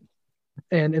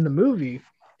 and in the movie,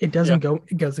 it Yeah. doesn't go.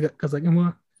 It goes like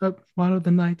up out of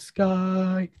the night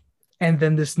sky, and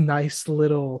then this nice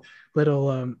little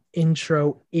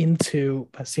intro into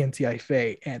Paciencia y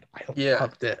Fe, and I Yeah.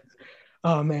 loved it.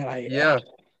 Oh man, Yeah.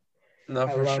 No,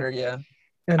 I for love, sure. Yeah.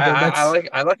 and I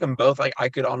that's like them both. Like I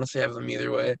could honestly have them either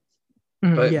way.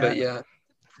 But yeah. yeah,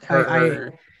 I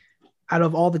her. out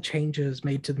of all the changes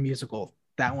made to the musical,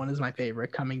 that one is my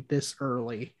favorite, coming this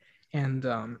early, and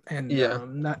Yeah.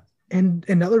 not. And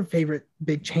another favorite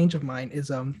big change of mine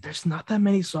is there's not that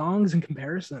many songs in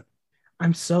comparison.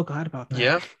 I'm so glad about that.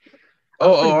 Yeah. I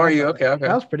was Oh, pretty are glad you about that. okay?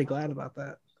 Okay. I was pretty glad about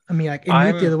that. I mean, like I'm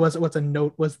Enrique was a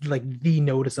note was like the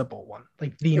noticeable one,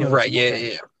 like the right. noticeable Yeah, yeah, yeah.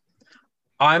 change.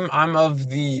 I'm of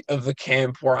the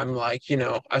camp where I'm like,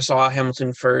 I saw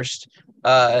Hamilton first,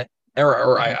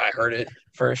 or I heard it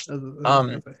first.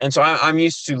 And so I'm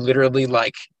used to literally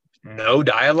like no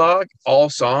dialogue, all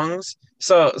songs.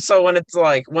 So when it's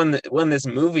like when this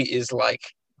movie is like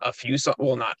a few songs,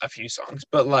 well, not a few songs,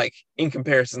 but like in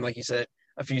comparison, like you said,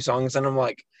 a few songs, and I'm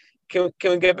like, can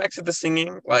we get back to the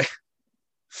singing? Like,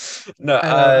 no,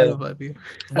 I don't blame you.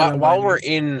 I don't while blame we're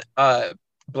you. in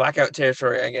blackout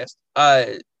territory, I guess.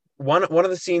 One of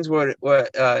the scenes where it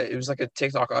was like a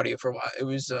TikTok audio for a while. It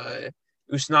was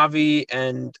Usnavi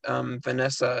and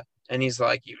Vanessa, and he's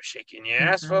like, "You shaking your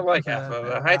ass for like half of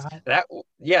the heights."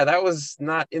 That was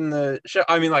not in the show.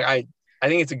 I mean, like I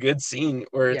think it's a good scene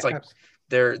where it's Yeah, like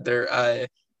absolutely. their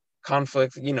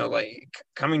conflict, like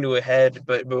coming to a head.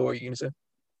 But what were you gonna say?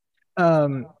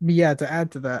 But yeah, to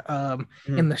add to that,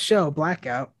 Mhm. in the show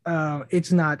Blackout,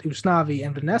 it's not Usnavi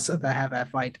and Vanessa that have that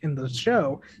fight in the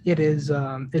show. It is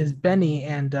Benny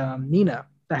and Nina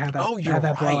Oh, that have you're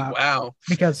that right. blowout, Wow,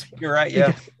 because you're right. Yeah.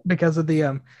 because because of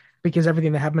the because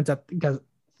everything that happens at because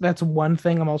that's one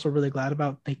thing I'm also really glad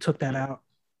about. They took that Mhm. out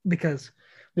because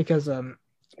because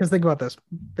think about this.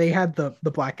 They had the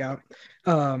Blackout.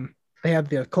 They had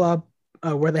the club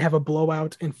where they have a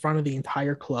blowout in front of the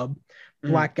entire club. Mhm.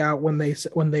 Blackout when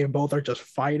they both are just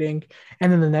fighting, and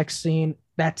then the next scene,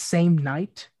 that same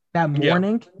night, that Yeah.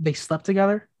 morning, they slept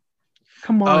together.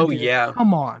 Come on, Oh dude. yeah.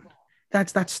 Come on.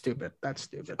 That's stupid. That's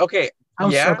stupid. Okay. I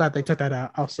was so Yeah. glad they took that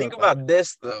out. I was so Think glad. about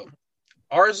this though.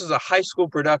 Ours is a high school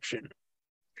production.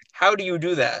 How do you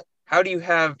do that? how do you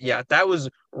have, that was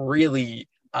really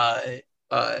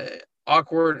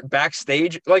awkward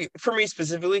backstage, like for me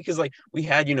specifically, because like we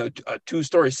had, a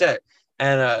 2-story set,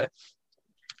 and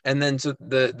then so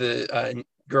the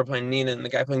girl playing Nina and the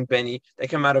guy playing Benny, they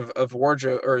come out of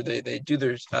wardrobe, or they do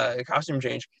their costume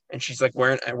change, and she's like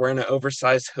wearing an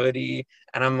oversized hoodie,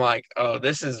 and I'm like, oh,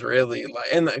 this is really like,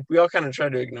 and like, we all kind of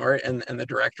tried to ignore it, and the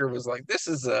director was like, this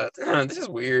is this is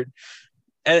weird,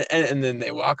 and then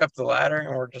they walk up the ladder,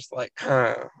 and we're just like,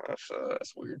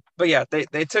 that's weird. But yeah,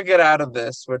 they took it out of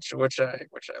this, which I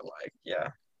like. Yeah.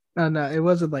 No, it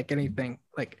wasn't like anything.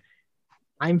 Like,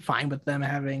 I'm fine with them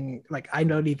having, like, I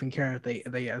don't even care if they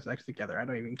have sex together. I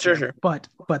don't even care. Sure. But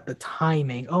the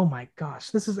timing, oh my gosh,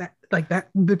 this is like that.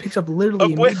 It picks up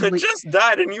literally. It just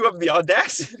died, and you have the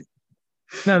audacity.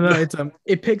 No,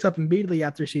 it picks up immediately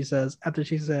after she says, I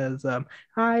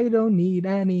don't need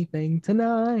anything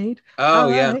tonight. Oh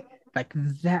yeah. Like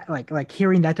that, like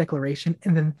hearing that declaration,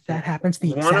 and then that happens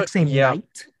the exact same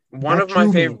night. One of my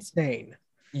favorite, insane.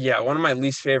 Yeah, one of my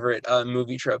least favorite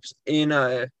movie tropes in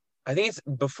I think it's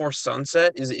Before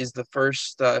Sunset is the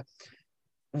first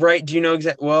right, do you know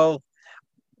exactly, well,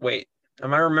 wait,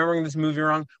 am I remembering this movie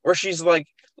wrong? Where she's like,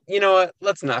 you know what,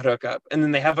 let's not hook up. And then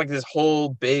they have like this whole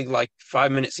big like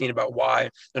 5-minute scene about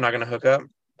why they're not gonna hook up.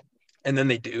 And then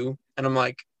they do. And I'm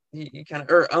like, you kind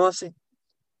of, or unless they,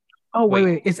 oh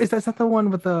wait. Is that the one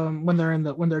with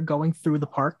when they're going through the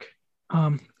park?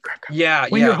 Yeah.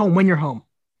 When you're home. When you're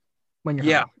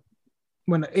yeah.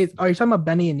 Home. Are you talking about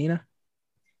Benny and Nina?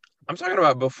 I'm talking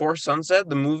about Before Sunset,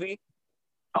 the movie.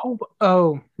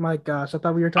 Oh my gosh! I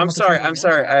thought we were talking. I'm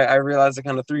sorry. I realized I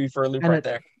kind of threw you for a loop right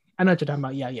there. I know what you're talking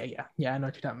about. Yeah. I know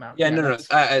what you're talking about. Yeah, no.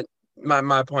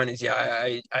 My point is,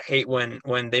 I hate when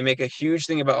they make a huge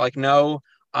thing about like, no,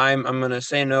 I'm gonna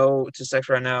say no to sex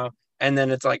right now, and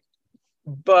then it's like,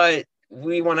 but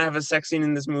we want to have a sex scene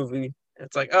in this movie. And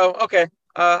it's like, oh, okay.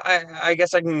 I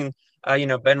guess I can,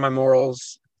 bend my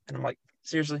morals, and I'm like,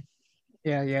 seriously.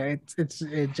 Yeah. It's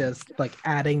just like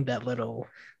adding that little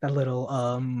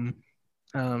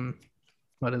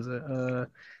what is it?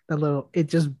 That little, it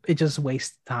just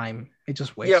wastes time. It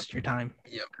just wastes your time.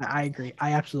 Yep. I agree.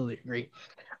 I absolutely agree.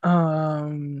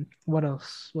 What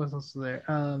else? What else is there?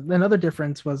 Another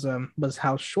difference was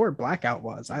how short Blackout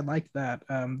was. I like that.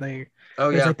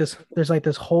 There's like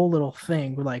this whole little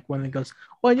thing where like when it goes,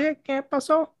 oye, ¿qué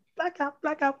pasó? Blackout.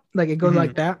 Like it goes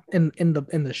like that in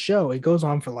the show. It goes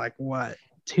on for like what,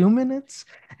 2 minutes,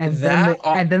 and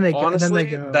then they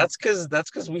go. That's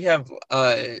because we have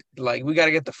like we got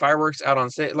to get the fireworks out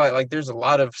on stage. Like there's a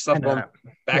lot of stuff going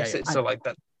backstage, so like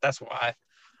that's why.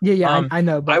 Yeah. I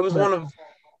know. But I was one of.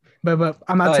 But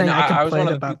I'm not saying I complained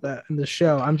about that in the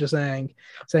show. I'm just saying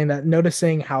that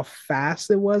noticing how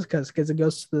fast it was, because it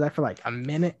goes to that for like a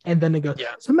minute, and then it goes,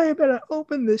 somebody better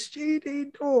open the shady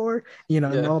door,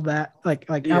 and all that. I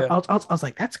was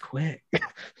like, that's quick.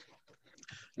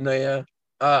 No, yeah.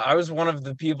 I was one of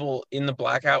the people in the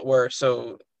Blackout where,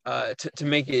 so to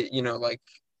make it, like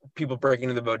people breaking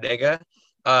into the bodega,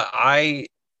 for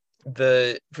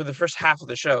the first half of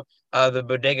the show, the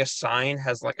bodega sign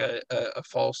has like a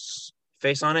false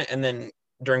face on it, and then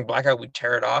during Blackout we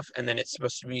tear it off, and then it's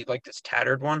supposed to be like this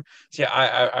tattered one. So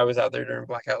yeah, I was out there during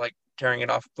Blackout, like tearing it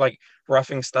off, like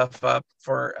roughing stuff up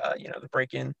for the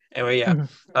break-in. Anyway,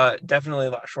 definitely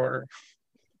a lot shorter.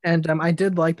 And I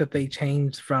did like that they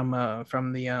changed from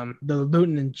the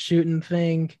looting and shooting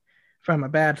thing, from a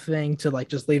bad thing to like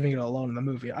just leaving it alone in the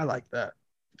movie. I like that.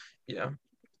 Yeah,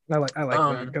 I like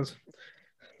that because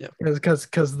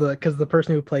the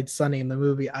person who played Sonny in the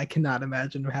movie, I cannot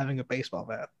imagine having a baseball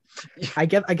bat. I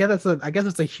guess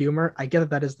it's the humor. I get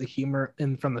that is the humor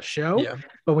from the show. Yeah.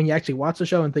 But when you actually watch the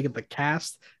show and think of the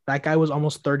cast, that guy was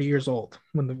almost 30 years old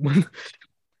when that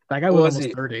guy was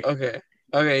almost 30.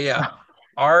 Okay, yeah.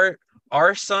 Our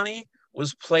Sonny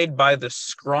was played by the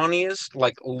scrawniest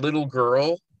like little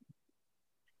girl.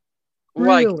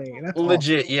 Really? Like that's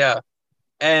legit, awesome. yeah.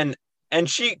 And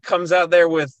she comes out there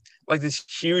with like this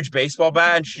huge baseball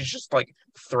bat, and she's just like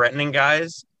threatening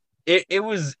guys. It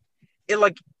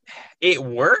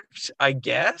worked, I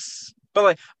guess. But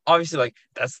like obviously, like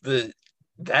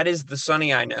that is the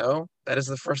Sonny I know. That is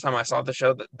the first time I saw the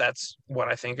show. That's what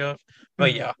I think of.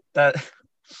 But yeah, that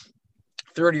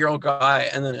 30-year-old guy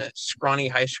and then a scrawny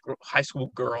high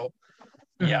school girl.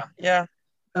 Yeah.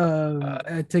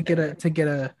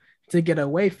 To get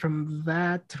away from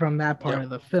that part of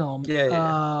the film.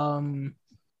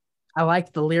 I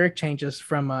like the lyric changes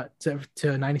from to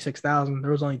 96,000.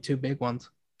 There was only 2 big ones.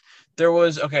 There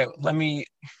was I'm gonna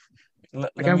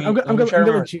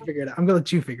let you figure it out. I'm gonna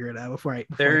let you figure it out before I.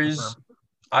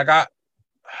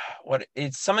 what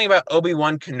it's something about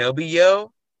Obi-Wan Kenobi,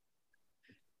 yo,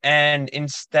 and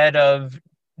instead of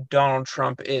Donald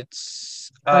Trump,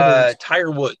 it's Tiger Woods.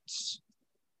 Tiger Woods.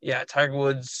 Yeah, Tiger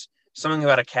Woods. Something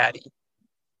about a caddy.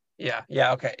 Yeah,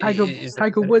 okay.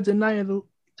 Tiger Woods and I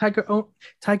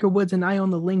Tiger Woods and I own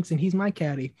the links, and he's my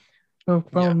caddy.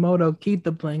 From Moto, keep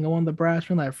the playing. I won the brass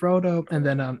from that Frodo, and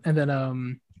then instead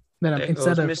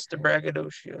of Mr.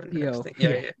 Braggadocio.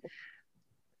 Yeah.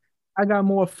 I got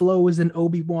more flows than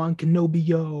Obi-Wan Kenobi,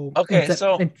 yo. Okay,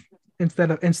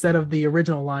 instead of the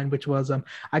original line, which was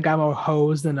I got more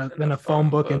hoes than a phone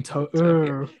book and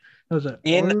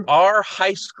in our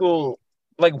high school,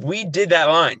 like we did that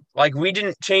line, like we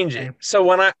didn't change it. So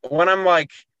when I'm like,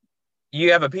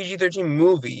 you have a PG-13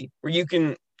 movie where you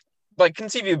can like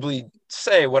conceivably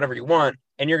say whatever you want,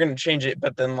 and you're gonna change it,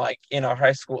 but then like in our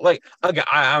high school, like okay,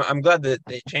 I'm glad that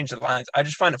they changed the lines. I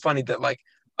just find it funny that like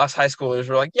us high schoolers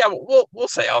were like, yeah, we'll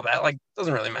say all that, like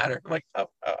doesn't really matter. I'm like, oh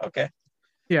okay.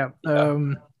 Yeah.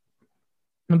 That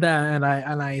and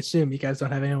I assume you guys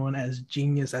don't have anyone as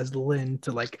genius as Lynn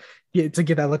to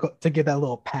get that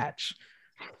little patch.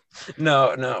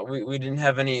 No, we didn't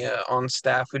have any on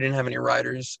staff. We didn't have any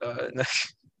writers.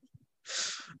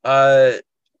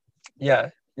 Yeah,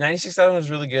 96,000 was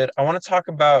really good. I want to talk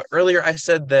about earlier. I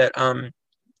said that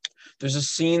there's a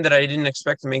scene that I didn't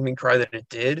expect to make me cry that it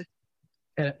did.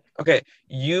 Yeah. Okay,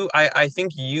 I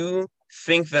think you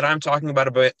think that I'm talking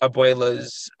about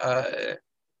Abuela's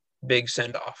big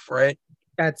send off, right?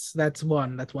 That's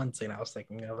one scene I was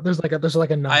thinking of. There's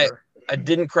like a number. I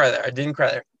didn't cry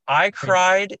there. I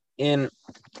cried in.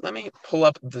 Let me pull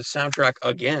up the soundtrack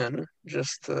again.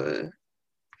 Just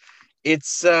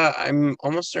it's I'm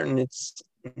almost certain it's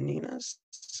Nina's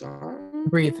song.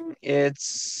 Breathe.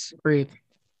 It's Breathe.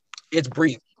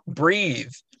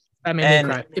 Breathe. That made me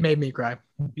cry. It made me cry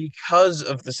because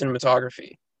of the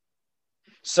cinematography.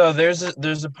 So there's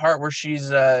a part where she's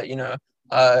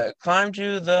climb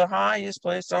to the highest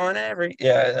place on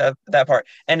that part,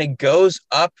 and it goes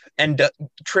up and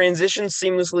transitions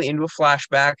seamlessly into a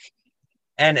flashback,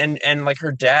 and like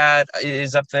her dad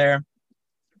is up there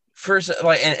first,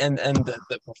 like and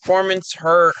the performance,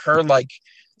 her like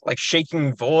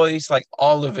shaking voice, like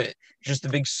all of it, just the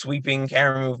big sweeping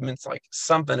camera movements, like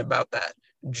something about that,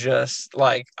 just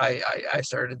like I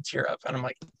started to tear up, and I'm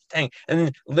like, dang. And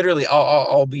then literally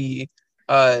I'll be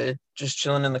just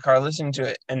chilling in the car listening to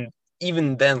it, and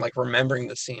even then, like remembering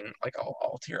the scene, like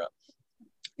I'll tear up.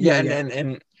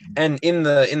 And in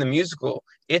the musical,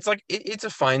 it's like it's a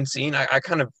fine scene. I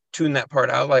kind of tune that part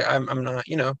out. Like I'm not,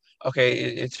 okay,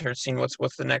 it's her scene.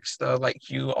 What's the next like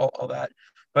cue, all that.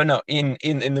 But no, in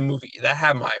the movie, that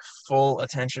had my full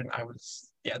attention. I was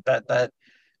that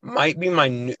might be my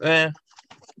new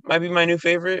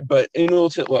favorite, but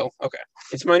okay,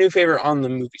 it's my new favorite on the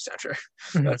movie soundtrack.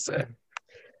 That's it.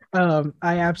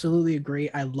 I absolutely agree.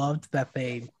 I loved that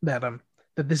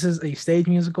that this is a stage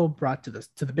musical brought to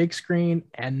the big screen,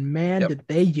 and man, did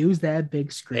they use that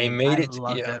big screen. They made it.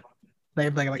 Loved it. They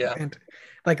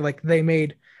they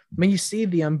made, when you see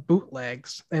the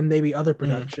bootlegs and maybe other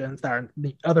productions that are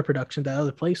the other productions at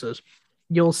other places,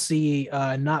 you'll see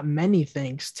not many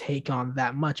things take on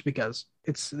that much, because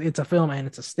it's a film and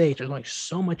it's a stage. There's only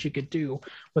so much you could do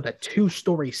with a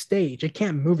 2-story stage. It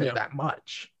can't move it that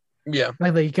much. Yeah,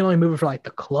 like you can only move it for like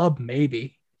the club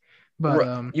maybe,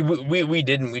 but we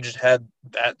didn't. We just had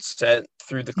that set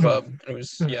through the club. It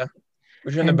was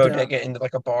we turned the bodega into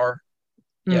like a bar.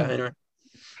 Anyway.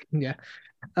 And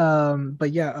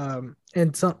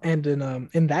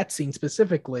in that scene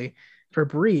specifically for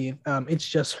Breathe, it's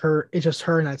just her in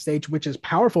that stage, which is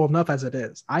powerful enough as it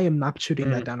is. I am not shooting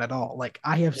that down at all. Like,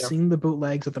 I have seen the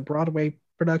bootlegs of the Broadway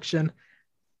production.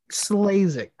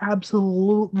 Slays it,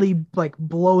 absolutely, like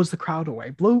blows the crowd away,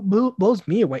 blows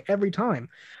me away every time.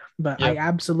 But I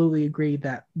absolutely agree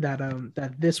that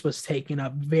this was taken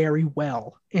up very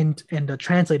well and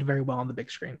translated very well on the big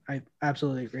screen. I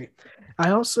absolutely agree.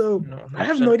 I also I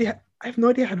have no idea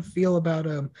how to feel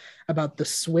about the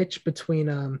switch between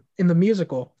in the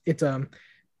musical it's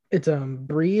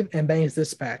Breathe and Bang's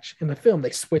Dispatch. In the film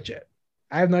they switch it.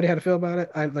 I have no idea how to feel about it.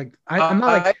 I'm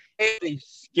not like, they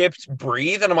skipped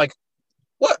Breathe, and I'm like,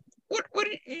 what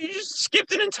you just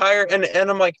skipped an entire, and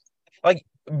I'm like,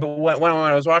 but when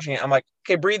I was watching it, I'm like,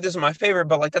 okay, Breathe isn't my favorite,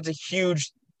 but like that's a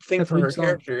huge thing for her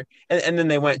character, and then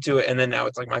they went to it, and then now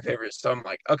it's like my favorite. So I'm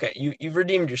like, okay, you've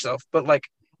redeemed yourself, but like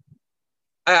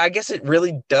I guess it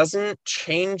really doesn't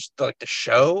change the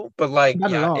show, but like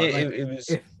not at all. It was,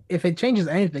 if it changes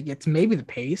anything, it's maybe the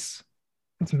pace.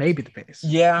 It's maybe the pace.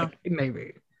 Yeah,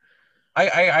 maybe.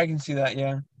 I can see that.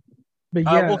 Yeah, but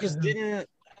well, because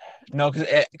No,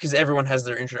 because everyone has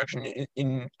their introduction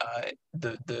in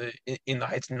in the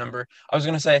Heights number. I was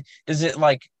gonna say, does it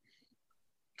like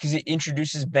because it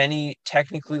introduces Benny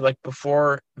technically like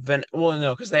before Ven? Well,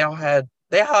 no, because they all had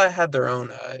their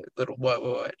own little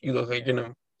what you look like you're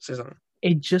gonna say something.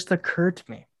 It just occurred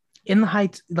to me. In the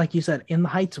Heights, like you said, In the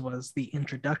Heights was the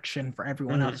introduction for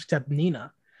everyone else except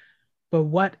Nina. But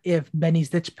what if Benny's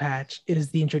Ditch Patch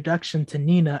is the introduction to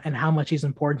Nina and how much she's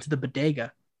important to the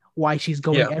bodega? Why she's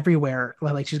going everywhere.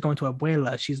 Like she's going to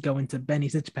Abuela, she's going to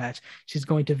Benny's Ditch Patch, she's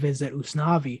going to visit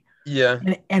Usnavi. Yeah.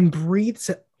 And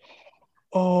breathes.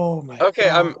 Oh my okay,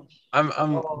 God.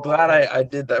 I'm glad I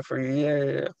did that for you.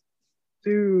 Yeah.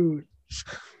 Dude.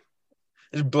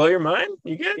 Just blow your mind?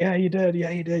 You good? Yeah, you did. Yeah,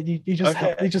 you did. You just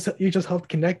helped, you just helped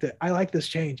connect it. I like this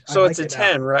change. So like it's a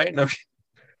 10, right? No.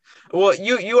 Well,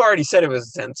 you already said it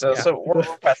was a 10, so we're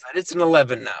past that. It's an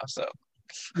 11 now, so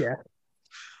yeah.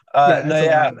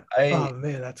 No, oh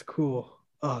man, that's cool.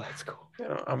 Oh, that's cool.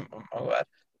 I'm glad.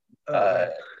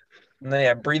 No,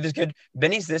 yeah, Breathe is good.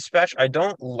 Benny's Dispatch, I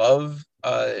don't love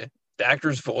the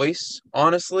actor's voice,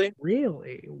 honestly.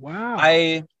 Really? Wow.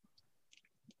 I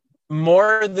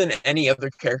more than any other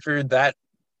character, that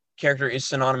character is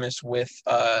synonymous with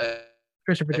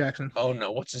Christopher Jackson. Oh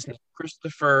no, what's his name?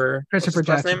 Christopher Jackson.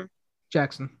 Last name?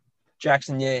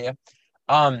 Jackson, yeah.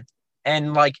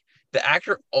 And like the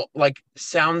actor like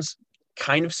sounds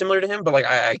kind of similar to him, but like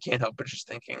I can't help but just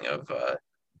thinking of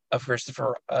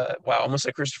Christopher wow, almost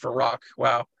like Christopher Rock.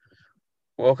 Wow.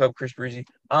 Woke up Chris Breezy.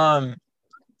 No,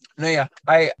 yeah,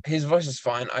 his voice is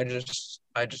fine. I just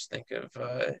think of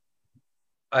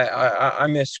I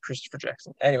miss Christopher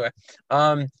Jackson. Anyway,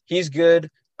 he's good.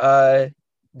 The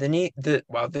Nina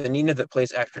that plays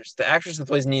the actress that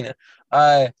plays Nina,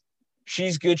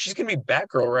 she's good. She's gonna be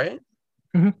Batgirl, right?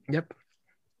 Mm-hmm. Yep.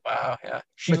 Wow, yeah.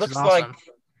 She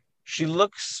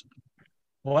looks.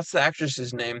 What's the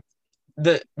actress's name?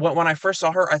 When I first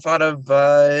saw her, I thought of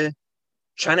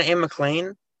China Anne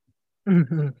McClain.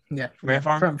 Mm-hmm. Yeah, from Ant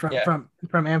Farm.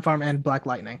 From Ant Farm and Black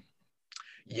Lightning.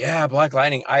 Yeah, Black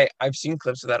Lightning. I've seen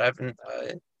clips of that. I haven't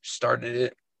started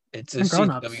it. It's a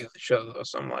CW show though,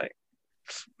 so I'm like,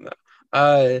 no.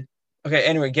 Okay.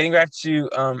 Anyway, getting back to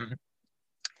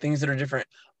things that are different.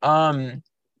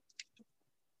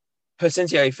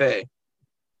 Paciencia y Fe,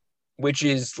 which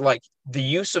is like the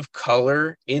use of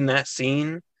color in that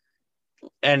scene,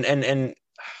 and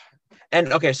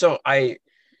okay, so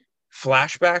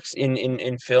flashbacks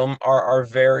in film are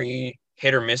very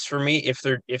hit or miss for me. If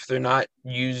they're not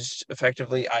used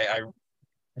effectively, I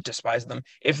despise them.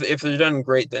 If they're done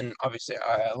great, then obviously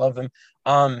I love them.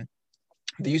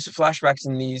 The use of flashbacks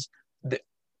in these, there's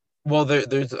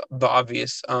the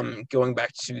obvious going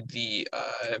back to the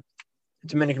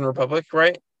Dominican Republic,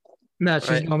 right? No,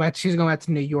 she's going back. She's going back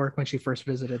to New York when she first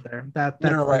visited there. That's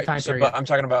right. But I'm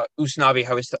talking about Usnavi,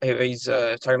 how he's talking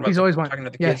about. He's always talking to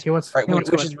the kids,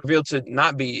 which is revealed to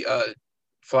not be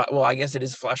well, I guess it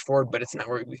is flash forward, but it's not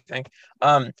where we think.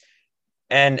 And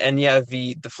yeah,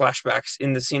 the flashbacks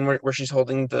in the scene where she's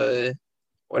holding the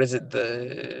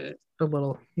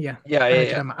little I know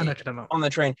what you're talking about. On the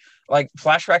train. Like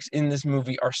flashbacks in this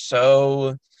movie are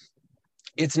so,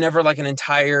 it's never like an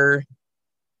entire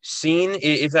scene,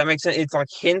 if that makes sense. It's like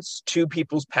hints to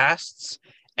people's pasts,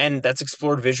 and that's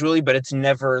explored visually, but it's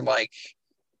never like,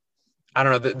 I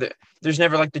don't know, there's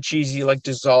never like the cheesy like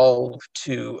dissolve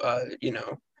to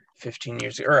 15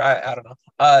 years ago, or I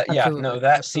don't know.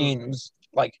 That scene was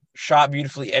like shot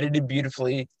beautifully, edited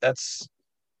beautifully. That's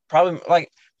probably like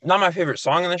not my favorite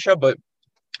song in the show, but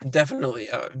definitely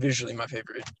visually my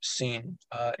favorite scene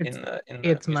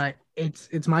it's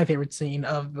my favorite scene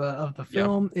of the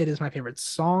film. It is my favorite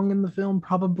song in the film,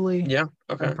 probably. Okay.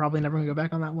 I'm probably never gonna go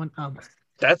back on that one.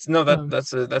 That's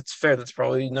fair. That's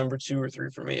probably number 2 or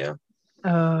 3 for me.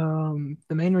 The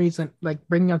main reason, like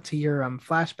bringing up to your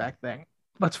flashback thing,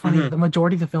 what's funny, the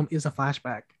majority of the film is a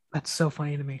flashback. That's so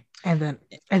funny to me. And then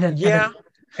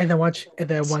once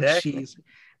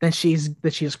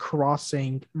she's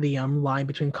crossing the line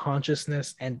between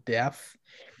consciousness and death,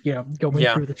 going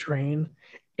through the train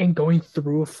and going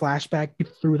through a flashback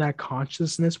through that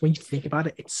consciousness. When you think about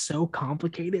it, it's so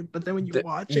complicated, but then when you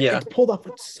watch it, it's pulled off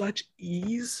with such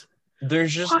ease.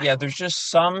 There's just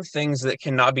some things that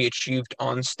cannot be achieved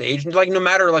on stage, like no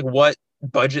matter like what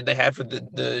budget they had for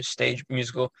the stage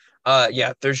musical.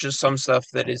 There's just some stuff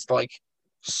that is like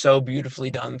so beautifully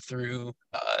done through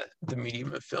the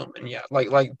medium of film. And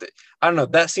I don't know,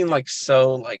 that seemed like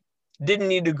so like didn't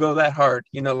need to go that hard,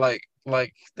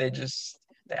 like they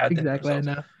had exactly. I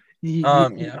know.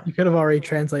 You could have already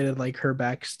translated like her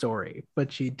backstory,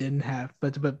 but you didn't have,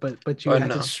 but you had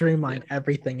to streamline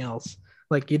everything else.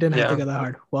 Like you didn't have to Yeah. go that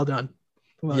hard. Well done.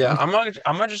 Well Yeah, done.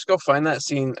 I'm gonna just go find that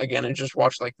scene again and just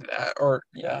watch like that. Or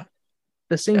yeah.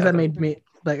 The scenes Yeah. that made me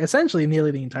like essentially nearly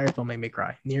the entire film made me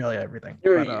cry. Nearly everything.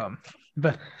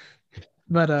 But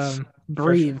For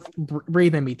sure.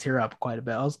 breathe made me tear up quite a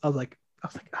bit. I was like,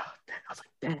 oh,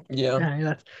 damn. Yeah.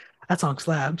 Yeah, that song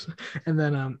slaps. And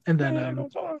then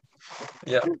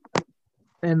Yeah.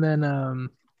 And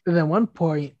then one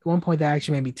point that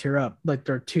actually made me tear up. Like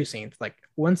there are two scenes. Like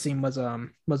one scene was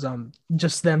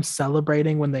just them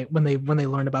celebrating when they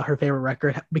learned about her favorite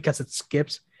record because it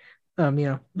skips.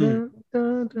 You know,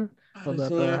 hold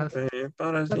up,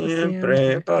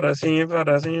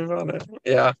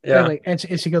 Yeah, and yeah, like and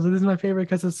she goes, "This is my favorite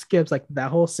because it skips." Like that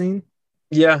whole scene,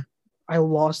 yeah. I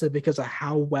lost it because of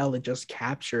how well it just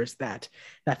captures that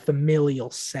familial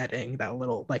setting, that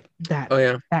little like that Oh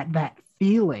yeah, that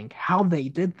feeling, how they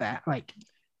did that. Like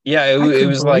yeah. I It couldn't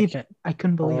was like, believe it. I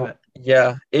couldn't believe it.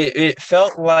 yeah. It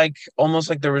felt like almost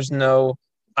like there was no.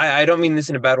 I don't mean this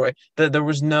in a bad way. That there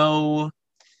was no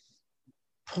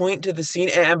point to the scene,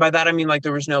 and by that I mean like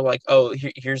there was no like, oh,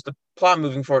 here's the plot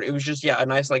moving forward. It was just a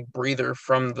nice like breather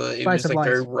from the. It Slice was of like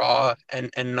very life. raw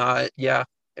and not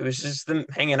It was just them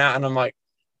hanging out, and I'm like,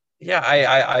 yeah,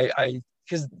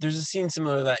 because there's a scene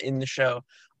similar to that in the show,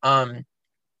 and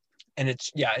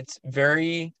it's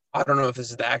very. I don't know if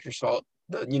this is the actor's fault,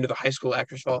 the high school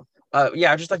actor's fault.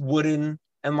 Just like wooden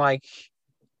and like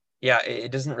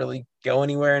it doesn't really go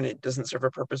anywhere and it doesn't serve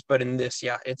a purpose. But in this,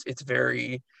 it's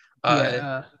very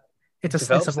It's a slice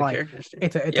develops of the life. characters too.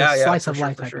 It's a Yeah, slice for of sure,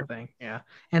 life for type sure. of thing. Yeah.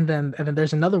 And then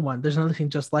there's another one. There's another thing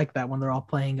just like that when they're all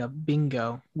playing a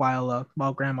bingo while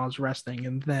grandma's resting.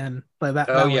 And then like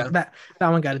Oh yeah, that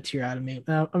one got a tear out of me.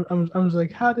 I was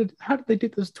like, how did they do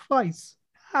this twice?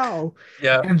 How?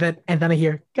 yeah. And then I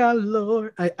hear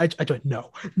galore. I don't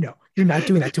no, you're not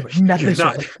doing that to her. Not You're this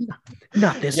not. early.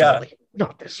 Not this Yeah, early.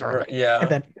 Not this early.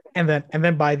 yeah. And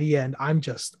then by the end,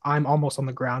 I'm almost on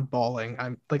the ground bawling.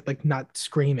 I'm like not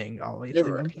screaming,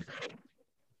 obviously.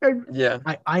 Yeah.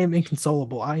 I am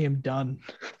inconsolable. I am done.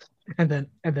 And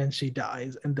then she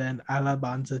dies, and then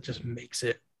Alabanza just makes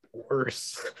it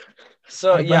worse.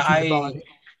 So I went to my body.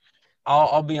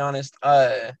 I'll be honest.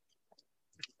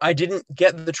 I didn't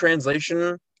get the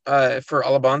translation for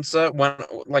Alabanza when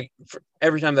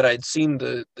every time that I'd seen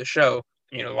the show,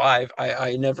 live.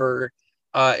 I never.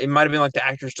 It might have been like the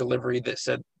actor's delivery that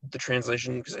said the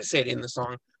translation because I say it in the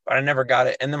song, but I never got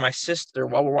it. And then my sister,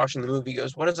 while we're watching the movie,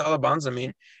 goes, "What does Alabanza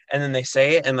mean?" And then they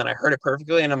say it, and then I heard it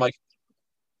perfectly, and I'm like,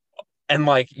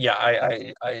 yeah,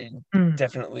 I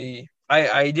definitely.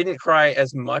 I didn't cry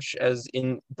as much as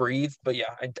in Breathe, but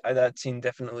yeah, that scene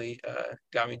definitely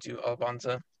got me to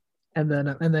Alabanza. And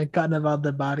then Carnaval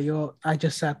de Barrio, I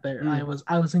just sat there. I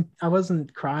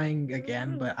wasn't crying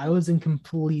again, but I was in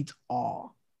complete awe,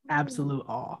 absolute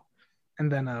awe. And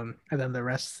then the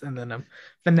rest, and then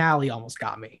finale almost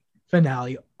got me.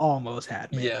 Finale almost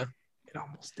had me. Yeah, it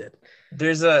almost did.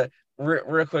 There's a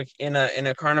real quick in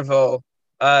a carnival.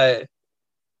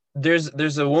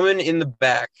 There's a woman in the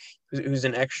back who's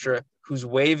an extra who's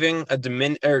waving a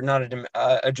Jamaican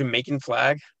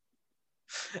flag,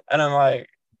 and I'm like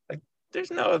there's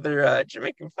no other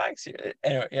Jamaican flags here.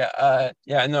 Anyway,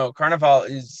 no, Carnival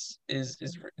is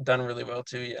done really well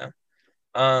too.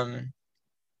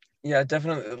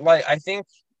 Definitely. Like I think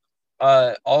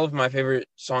all of my favorite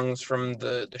songs from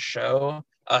the show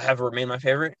have remained my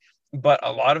favorite, but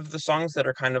a lot of the songs that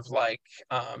are kind of like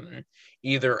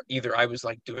either I was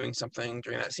like doing something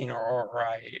during that scene or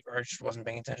I just wasn't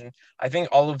paying attention. I think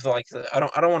all of the I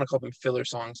don't want to call them filler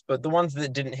songs, but the ones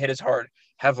that didn't hit as hard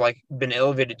have like been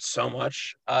elevated so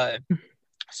much.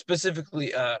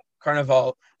 Specifically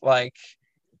Carnival, like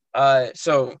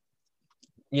so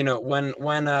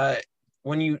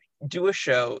when you do a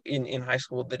show in high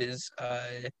school that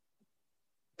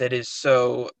is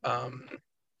so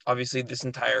obviously this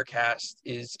entire cast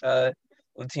is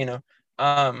Latino.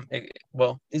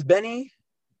 Is Benny?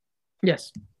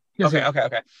 Yes.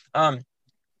 Okay.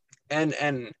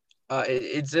 And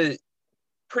it's a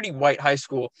pretty white high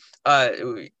school.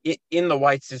 In the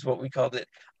whites is what we called it.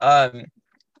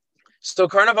 So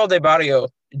Carnaval de Barrio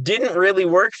didn't really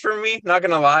work for me, not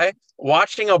gonna lie.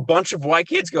 Watching a bunch of white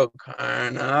kids go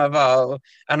Carnaval,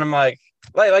 and I'm like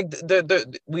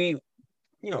we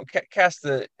cast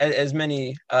as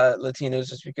many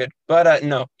Latinos as we could, but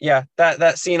no, yeah,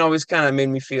 that scene always kind of made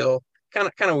me feel kind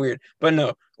of weird. But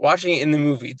no, watching it in the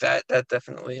movie, that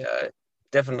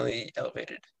definitely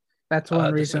elevated. That's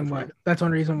one reason why. That's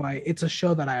one reason why it's a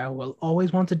show that I will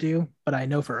always want to do, but I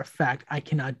know for a fact I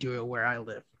cannot do it where I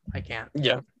live. I can't.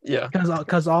 Yeah.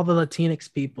 Because all the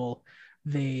Latinx people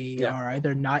they are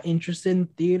either not interested in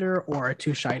theater or are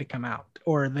too shy to come out,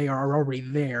 or they are already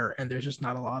there and there's just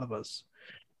not a lot of us.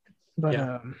 But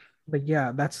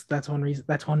yeah, that's one reason.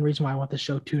 That's one reason why I want the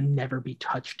show to never be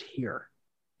touched here.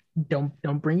 Don't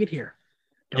bring it here.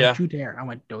 Don't you dare. I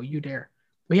went, don't you dare.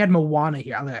 We had Moana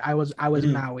here. I was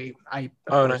Maui.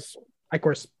 Of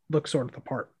course look sort of the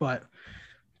part, but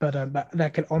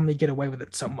that could only get away with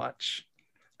it so much.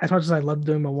 As much as I love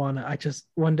doing Moana, I just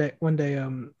one day we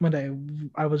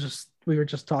were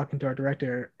just talking to our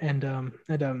director, and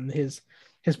his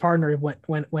partner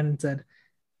went and said,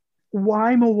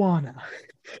 "Why Moana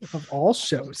of all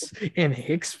shows in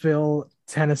Hicksville,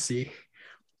 Tennessee?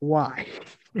 Why?"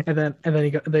 And then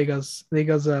he goes,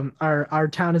 our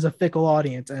town is a fickle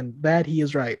audience, and that he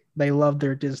is right. They love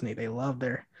their Disney. They love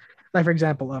their, like, for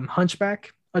example,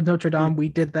 Hunchback of Notre Dame. We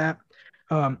did that.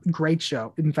 Great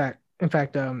show. In fact,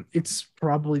 it's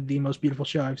probably the most beautiful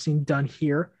show I've seen done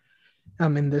here,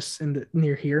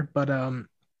 near here. But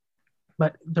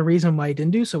the reason why it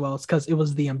didn't do so well is because it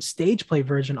was the stage play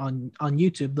version on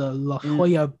YouTube, the La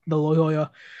Jolla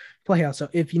Playhouse. So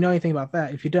if you know anything about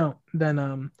that, if you don't,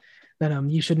 then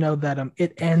you should know that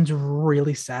it ends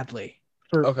really sadly.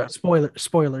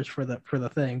 Spoilers for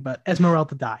the thing, but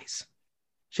Esmeralda dies.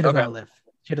 She does not live.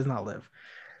 She does not live.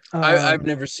 I've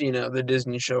never seen the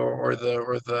Disney show or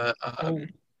the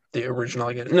original.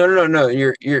 I get No.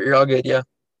 You're all good. Yeah.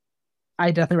 I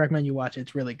definitely recommend you watch it.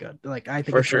 It's really good. Like, I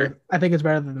think I think it's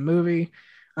better than the movie.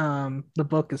 The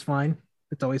book is fine.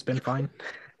 It's always been fine.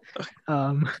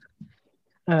 Cool.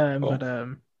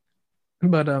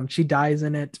 But she dies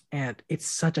in it, and it's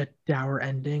such a dour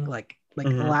ending. Like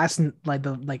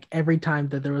every time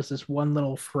that there was this one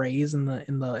little phrase in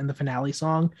the finale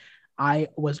song, I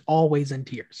was always in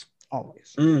tears,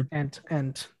 always,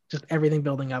 and just everything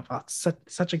building up. Oh,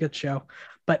 such a good show.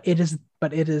 But it is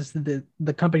the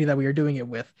company that we are doing it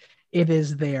with. It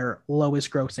is their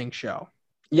lowest grossing show.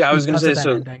 Yeah, I was gonna say,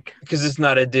 so because it's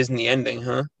not a Disney ending,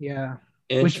 huh? Yeah.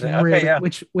 Which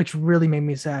really made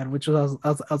me sad. Which was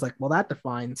I was like, well, that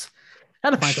defines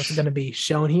what's going to be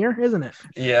shown here, isn't it?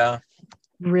 Yeah.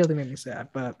 Really made me sad.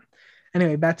 But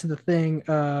anyway, back to the thing.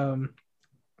 Carnaval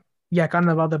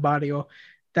de Barrio.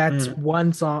 That's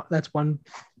one song. This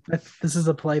is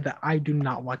a play that I do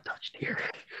not want touched here.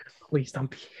 Please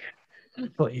don't be.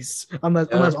 Please,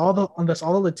 unless all the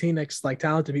Latinx, like,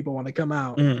 talented people want to come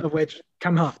out, of which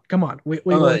come on, we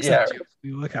will accept you.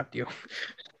 We will accept you.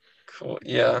 Cool.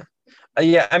 Yeah.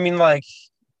 I mean, like,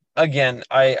 again,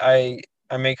 I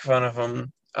make fun of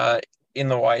them in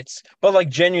the whites, but, like,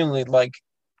 genuinely, like,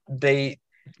 they,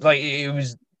 like, it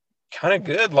was kind of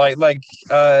good. Like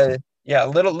a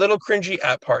little cringy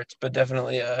at parts, but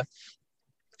definitely I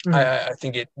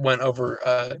think it went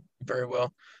over very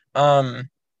well.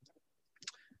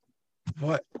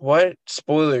 What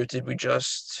spoiler did we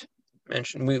just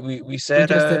mention? We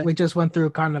said we just went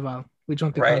through Carnival. We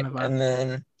jumped through Carnival, and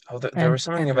then there was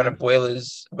something about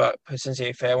Abuelas, about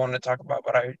Presencia Fe I wanted to talk about,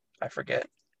 but I forget.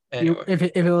 Anyway. If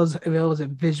it was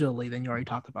visually, then you already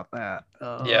talked about that.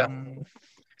 Yeah.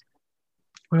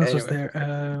 What else was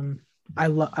there? I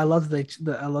love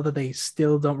that they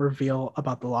still don't reveal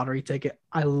about the lottery ticket.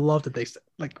 I love that they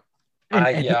like.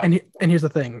 And here's the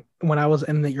thing: when I was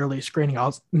in the early screening,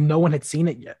 no one had seen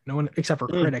it yet. No one except for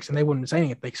critics, and they wouldn't say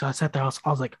anything. So I sat there. I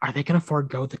was like, "Are they going to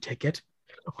forego the ticket?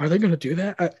 Are they going to do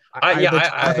that?"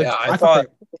 I thought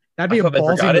that'd be a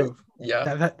ballsy move.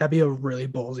 Yeah, that'd be a really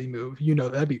ballsy move. You know,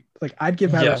 that'd be like, I'd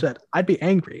give mad upset. I'd be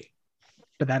angry,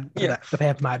 but they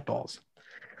have mad balls.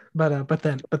 But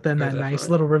then that nice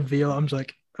little reveal. I'm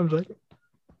just like,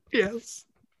 yes.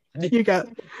 You had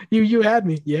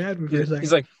me. You had me for a second.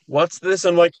 He's like, "What's this?"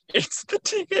 I'm like, "It's the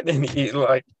ticket." And he,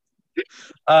 like,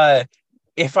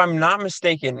 if I'm not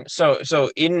mistaken, so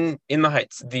in the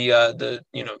Heights, the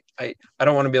I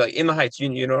don't want to be like In the Heights,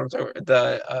 you know what I'm talking about,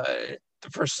 the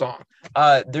first song.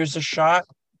 There's a shot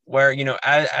where,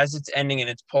 as it's ending and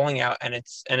it's pulling out and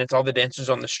it's all the dancers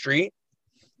on the street.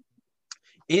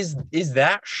 Is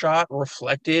that shot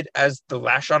reflected as the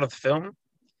last shot of the film?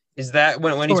 Is that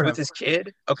when he's with his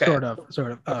kid? Okay. Sort of.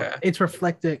 Okay. It's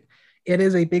reflected. It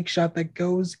is a big shot that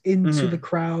goes into the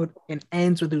crowd and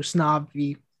ends with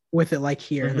Usnavi with it, like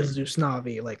here. This is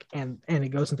Usnavi, like, and it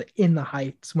goes into In the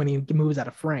Heights when he moves out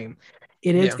of frame.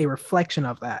 It is a reflection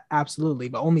of that, absolutely,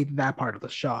 but only that part of the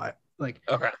shot. Like,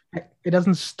 it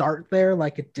doesn't start there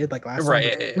like it did like last time,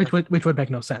 which would make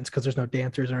no sense because there's no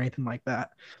dancers or anything like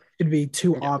that. It'd be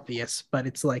too obvious, but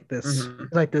it's like this,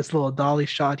 this little dolly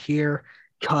shot here.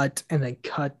 Cut and then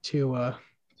cut to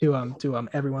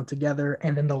everyone together,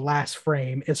 and then the last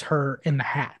frame is her in the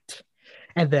hat,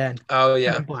 and then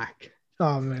black.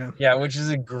 Oh man, Yeah, which is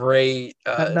a great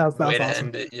that way was to awesome.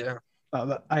 end it. Yeah.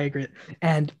 I agree.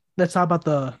 And let's talk about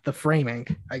the framing.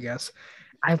 I guess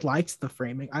I liked the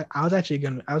framing. I was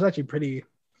actually pretty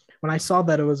when I saw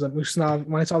that it was a Usnavi.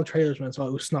 When I saw the trailers, when I saw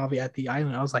Usnavi at the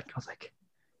island, I was like,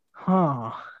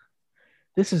 huh,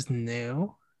 this is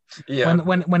new. Yeah.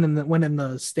 When in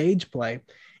the stage play,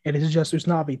 it is just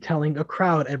Usnavi telling a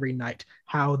crowd every night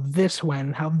how this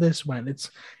went, how this went.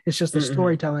 It's just a Mm-hmm.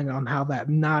 storytelling on how that,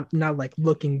 not like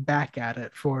looking back at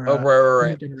it for Oh,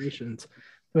 right. generations,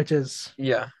 which is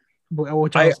Yeah.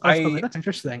 which I was like, I that's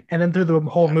interesting. And then through the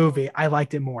whole yeah. movie, I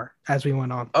liked it more as we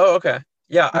went on. Oh, okay.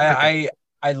 Yeah, I liked it.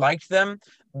 I liked them.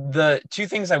 The two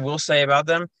things I will say about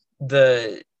them,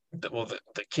 the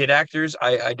kid actors,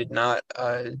 I did not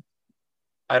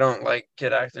I don't like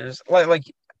kid actors. Like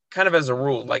kind of as a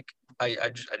rule, like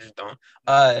I just don't.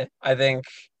 I think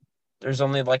there's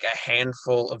only like a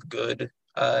handful of good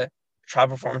child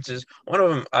performances. One of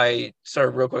them I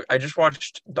sorry real quick. I just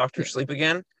watched Doctor Yeah. Sleep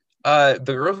again. The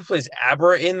girl who plays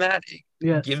Abra in that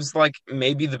Yes. gives like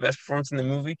maybe the best performance in the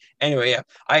movie. Anyway, yeah.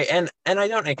 And I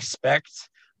don't expect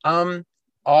um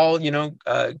all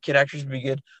kid actors to be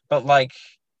good, but like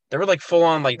there were like full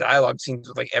on like dialogue scenes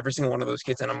with like every single one of those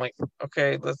kids, and I'm like,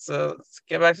 okay, let's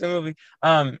get back to the movie.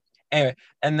 Anyway,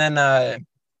 and then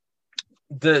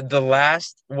the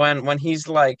last when he's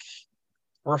like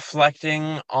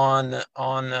reflecting on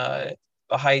the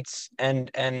heights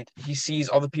and he sees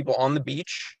all the people on the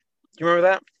beach. Do you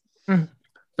remember that?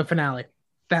 The finale.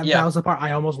 That Yeah. was the part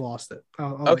I almost lost it. I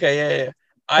was like, Okay, yeah.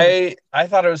 oh, I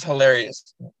thought it was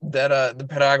hilarious that the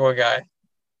Pedagua guy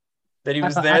that he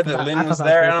was there, that I Lynn thought was that was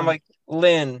there, pretty and I'm funny. like,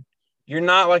 Lynn, you're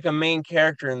not like a main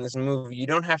character in this movie. You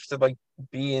don't have to like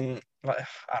be in like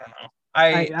I don't know.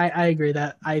 I agree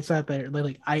that I sat there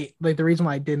like the reason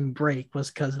why I didn't break was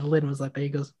because Lynn was like there. He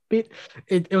goes, beat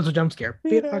it was a jump scare.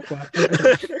 Beat Aqua.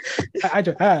 I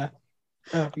just oh,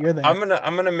 you're there. I'm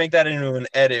gonna make that into an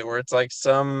edit where it's like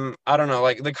some I don't know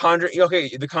like the Conjuring.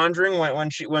 Okay, the Conjuring when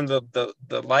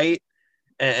the light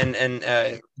and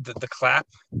the clap.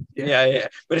 Yeah. Yeah.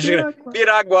 But it's Beat just gonna Aqua.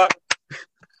 Piragua.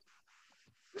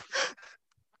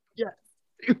 Yeah.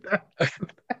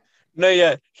 No,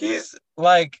 yeah, he's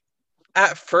like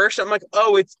at first I'm like,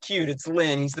 oh, it's cute, it's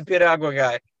Lynn, he's the Piragua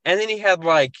guy, and then he had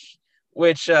like,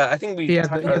 which I think we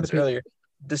talked He about had this the earlier,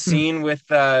 the scene with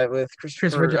Christopher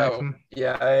Christopher. Oh, Jackson.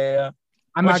 yeah,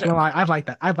 I'm which not gonna lie, I like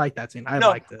that. I like that scene. I no,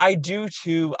 liked it. I do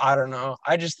too. I don't know.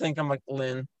 I just think I'm like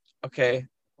Lynn. Okay,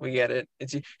 we get it.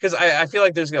 It's because I feel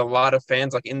like there's a lot of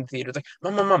fans like in the theater. It's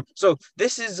like mom. So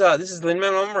this is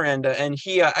Lin-Manuel Miranda, and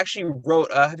he actually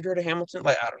wrote. Have you heard of Hamilton?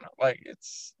 Like I don't know. Like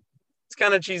it's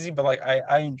kind of cheesy, but like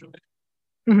I enjoy it.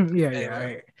 Yeah,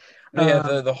 Anyway, yeah. but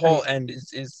yeah, the whole I end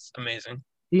is amazing.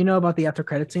 do you know about the after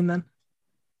credit scene then?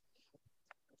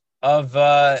 Of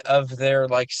their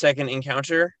like second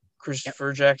encounter, Yep.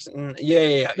 Christopher Jackson.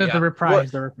 Yeah. The What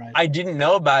reprise, the reprise. I didn't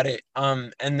know about it.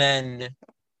 And then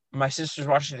my sisters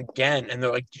watched it again, and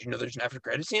they're like, "Did you know there's an after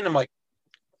credit scene?" I'm like,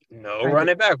 "No, I run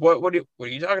did. it back. What are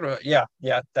you talking about?" Yeah.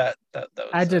 That was.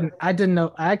 I didn't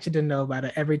know. I actually didn't know about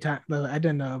it every time. I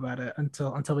didn't know about it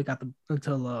until we got the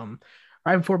until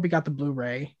right before we got the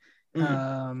Blu-ray.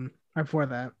 Mhm. Right before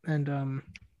that, and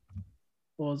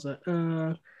what was it?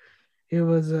 It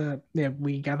was yeah,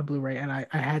 we got the Blu-ray, and I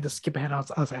had to skip ahead. I was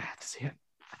like, I have to see it.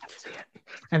 I have to see it.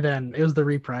 And then it was the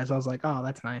reprise. I was like, oh,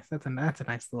 that's nice. That's a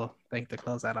nice little thing to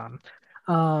close that on.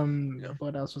 Yeah.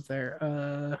 What else was there?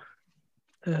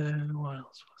 What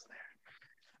else was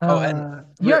there? Oh, and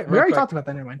Yeah, we real already quick. talked about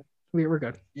that. Never mind. We're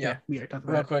good. Yeah. We already talked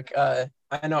Real about it. quick.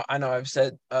 I know. I've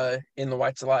said in the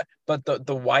whites a lot, but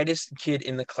the whitest kid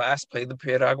in the class played the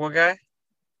Piragua guy,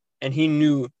 and he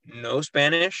knew no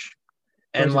Spanish,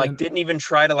 and Course you like didn't. didn't even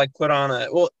try to like put on a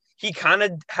well. He kind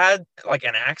of had like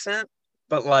an accent,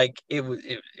 but like it was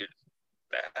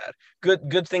bad.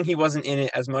 Good thing he wasn't in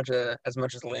it as much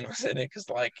as Lynn was in it, because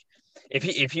like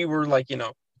if he were like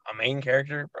a main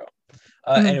character, bro.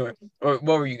 Anyway, what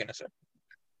were you gonna say?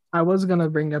 I was gonna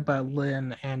bring up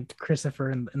Lynn and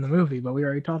Christopher in the movie, but we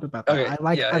already talked about that. Okay, I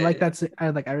like yeah. that.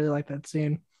 I really like that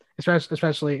scene,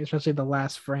 especially the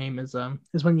last frame is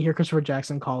when you hear Christopher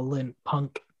Jackson call Lynn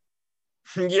punk.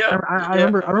 Yeah, I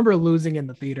remember losing in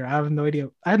the theater. I have no idea.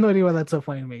 I have no idea why that's so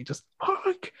funny to me. Just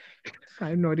punk. I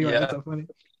have no idea why that's yeah. so funny.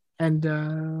 And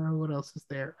what else is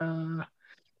there?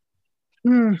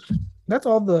 That's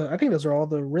all the. I think those are all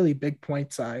the really big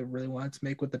points I really wanted to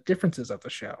make with the differences of the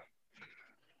show.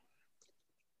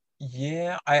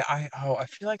 Yeah, I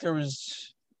feel like there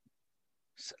was.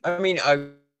 I mean,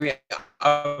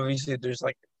 obviously there's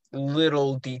like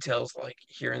little details like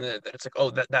here and there that it's like,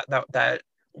 oh, that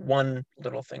one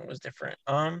little thing was different.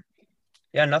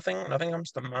 yeah, nothing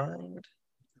comes to mind.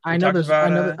 I We know talked there's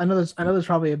about I know there's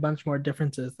probably a bunch more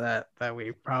differences that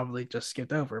we probably just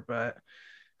skipped over, but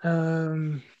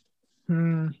um,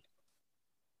 hmm,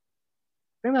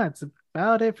 I think that's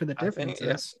about it for the I think yeah.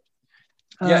 differences.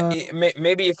 Yeah, Uh,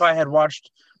 maybe if I had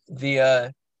watched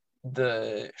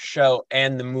the show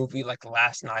and the movie like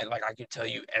last night, like I could tell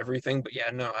you everything. But yeah,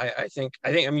 no, I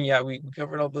mean yeah, we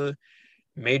covered all the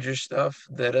major stuff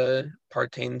that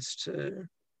pertains to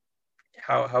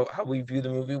how we view the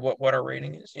movie, what our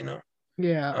rating is, you know.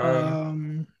 yeah,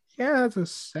 Um yeah, that's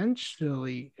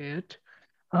essentially it.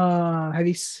 Have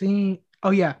you seen?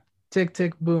 Oh yeah, Tick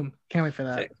Tick Boom. Can't wait for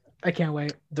that. th- I can't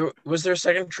wait. was there a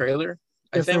second trailer?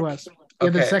 I Yes, there think. was. Yeah,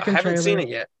 the Okay, I second haven't seen trailer. it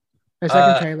yet. The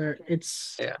second Uh trailer.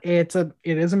 yeah. It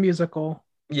is a musical.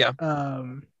 Yeah.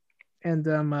 And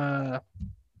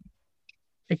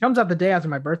it comes out the day after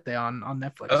my birthday on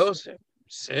Netflix. Oh, sick.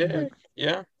 I'm like, Sick.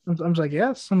 Yeah. I'm like,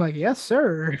 yes. I'm like, yes,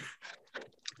 sir.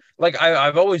 Like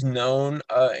I've always known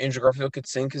Andrew Garfield could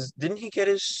sing because didn't he get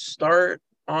his start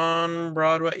on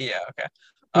Broadway? Yeah, okay.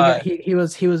 Uh He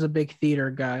was a big theater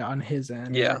guy on his end,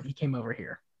 and yeah. then he came over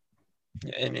here.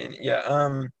 And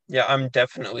yeah, yeah, I'm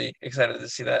definitely excited to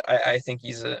see that. I think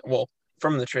he's a well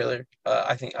from the trailer,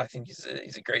 I think he's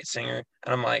a great singer.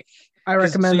 And I'm like I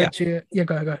because so recommend yeah, that you. Yeah,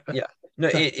 go ahead. yeah. No,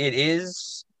 Go ahead. it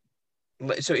is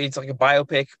so it's like a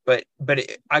biopic, but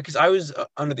I because I was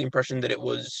under the impression that it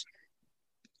was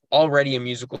already a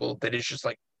musical that is just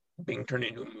like being turned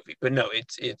into a movie. But no,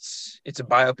 it's a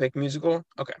biopic musical.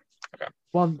 Okay. Okay.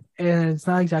 Well, and it's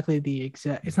not exactly the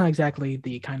exact. It's not exactly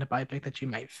the kind of biopic that you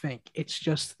might think. It's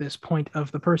just this point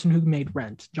of the person who made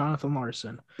Rent, Jonathan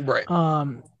Larson. Right.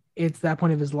 It's that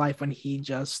point of his life when he's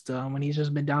just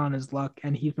been down on his luck,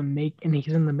 and he's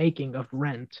in the making of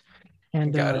Rent.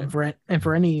 And Got it.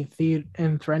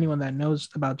 for anyone that knows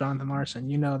about Jonathan Larson,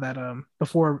 you know that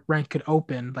before Rent could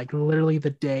open, like literally the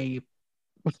day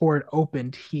before it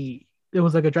opened, it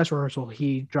was like a dress rehearsal.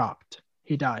 He dropped.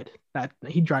 He died.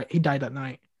 He died that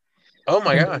night. Oh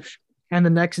my And gosh. and the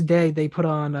next day they put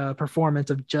on a performance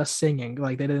of just singing.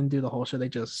 Like they didn't do the whole show. They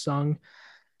just sung.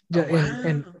 Oh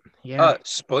And wow. yeah.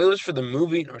 Spoilers for the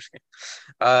movie. No, I'm just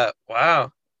kidding.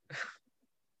 Wow.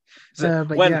 So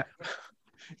But when yeah.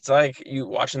 it's like you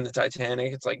watching the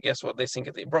Titanic, it's like guess what they sink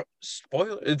at the bro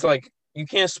spoil. It's like you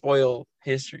can't spoil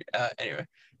history. Anyway,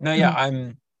 no, yeah,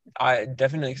 I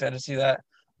definitely excited to see that.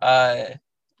 Uh,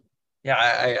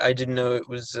 yeah, I didn't know it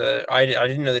was. I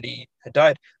didn't know that he had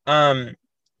died.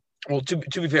 Well, to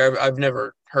be fair, I've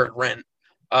never heard Rent.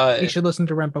 You Uh, should listen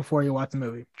to Rent before you watch the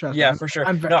movie. Trust me. yeah, for sure.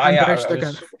 I'm, No, I'm yeah, very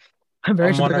sure I'm very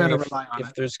I'm sure they're wondering gonna rely on if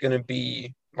it. there's gonna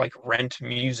be like Rent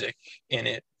music in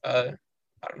it. I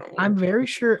don't know. I'm very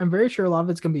sure a lot of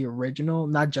it's gonna be original,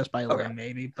 not just by Okay. Lin,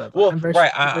 maybe, but Well,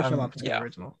 right. I'm very sure a lot of it's gonna be Yeah,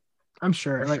 original. I'm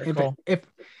sure. for Like sure. Cool. if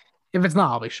it's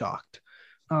not, I'll be shocked.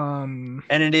 And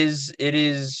it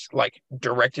is like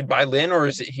directed by Lin, or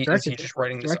is he Directed, just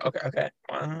writing this? directed. Okay, okay.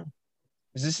 Wow.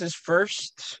 Is this his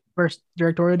first? First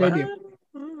directorial debut.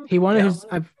 Wow. He wanted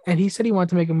Yeah. and he said he wanted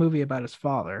to make a movie about his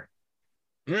father.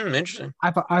 Interesting.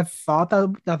 I thought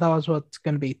that was what's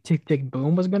gonna be Tick Tick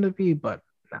Boom was gonna be, but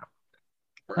no.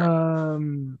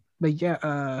 Right. But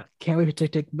yeah, can't wait for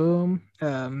Tick Tick Boom.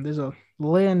 There's a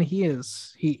Lin. He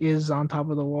is on top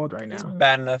of the world right He's now.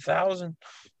 batting 1,000.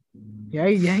 Yeah,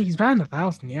 he's batting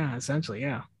 1,000. Yeah, essentially,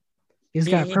 yeah. He's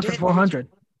got a He perfect did 400.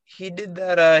 he did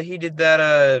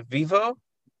that Vivo.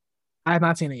 I have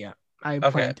not seen it yet. I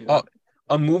Okay. plan to Oh, though.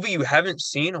 a movie you haven't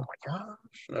seen? Oh my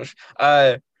gosh.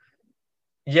 No.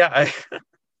 Yeah.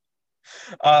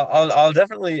 I'll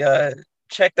definitely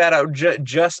check that out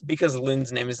just because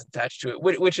Lynn's name is attached to it,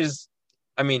 which is,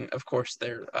 I mean, of course,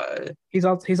 they're He's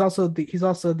also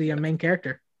the yeah, main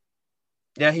character.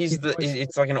 yeah. He's the voice.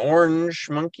 It's like an orange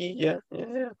monkey. Yeah, yeah,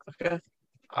 yeah. Okay.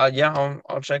 Yeah,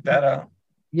 I'll check that out.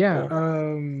 Yeah.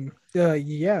 Cool.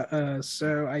 Yeah.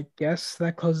 So I guess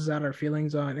that closes out our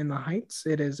feelings on In the Heights.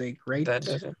 That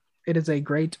does it. It is a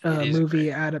great It is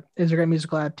great. it's a great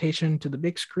musical adaptation to the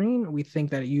big screen. We think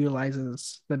that it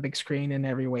utilizes the big screen in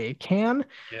every way it can.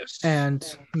 Yes. And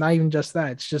not even just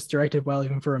that, it's just directed well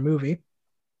even for a movie.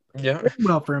 Yeah. Very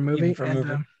well for a movie. Even for a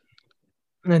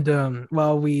movie.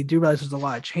 While we do realize there's a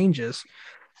lot of changes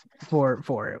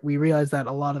for it, we realize that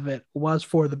a lot of it was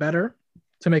for the better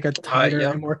to make a tighter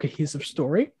Yeah. and more cohesive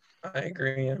story. I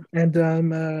agree. Yeah.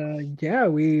 And yeah,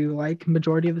 we like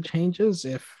majority of the changes,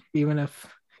 even if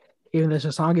there's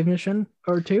a song omission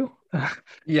or two.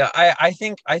 Yeah, I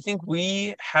think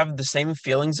we have the same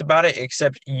feelings about it,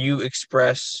 except you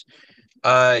express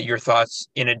your thoughts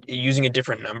using a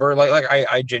different number. Like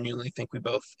I genuinely think we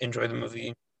both enjoy the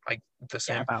movie like the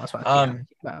Yeah, same. about as much. Yeah, Um,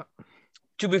 about.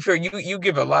 to be fair, you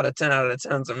give a lot of 10 out of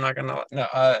 10s. I'm not gonna no.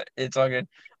 It's all good.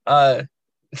 Uh,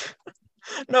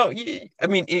 no. I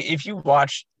mean, if you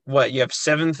watch what you have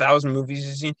 7,000 movies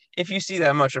you've seen, if you see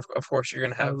that much, of course you're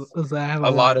gonna have I have a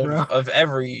lot bro. of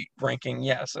every ranking.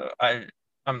 Yeah. So I'm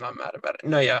not mad about it.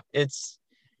 No. Yeah. It's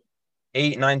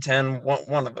 8, 9, 10.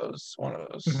 One of those.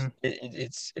 Mm-hmm.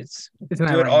 It's It's in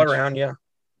that good all range. around. Yeah.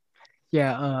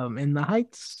 Yeah. In the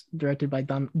Heights, directed by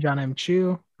John M.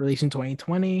 Chu, released in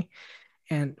 2020,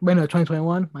 and wait, no,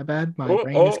 2021. My bad. My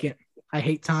brain is getting. I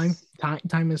hate time.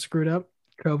 Time is screwed up.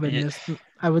 COVID Yeah. missed.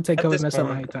 I would say At COVID this messed up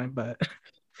point, my time, but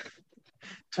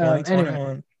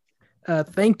 2021. anyway,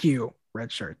 thank you,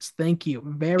 Red Shirts. Thank you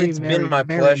It's been my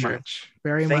pleasure.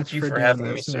 Very Thank much you for for doing having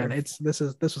me, this, sir. man. This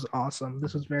was awesome.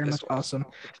 This was very This much was.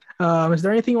 awesome. Is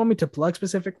there anything you want me to plug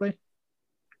specifically?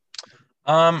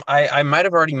 I might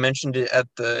have already mentioned it at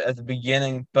the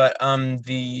beginning, but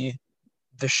the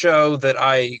show that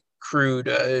I crewed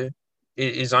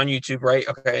is on YouTube, right?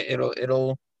 Okay,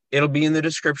 it'll be in the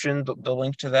description, the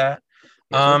link to that.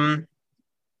 Yes, sir.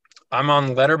 I'm on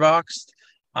Letterboxd.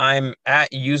 I'm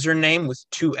at username with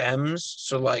 2 M's,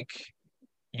 so like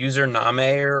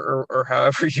username or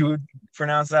however you would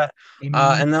pronounce that. And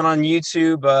then on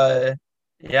YouTube,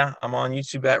 yeah, I'm on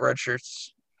YouTube at Red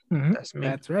Shirts. Mm-hmm. That's me.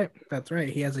 That's right.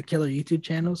 He has a killer YouTube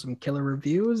channel, some killer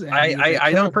reviews, and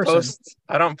I don't post.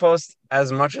 I don't post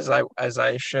as much as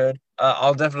I should.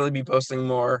 I'll definitely be posting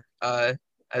more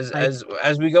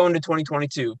as we go into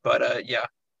 2022. But yeah,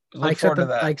 look forward to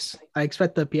that. I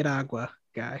expect the Piragua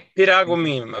guy. Piragua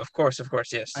meme, of course,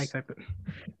 yes. I expect it.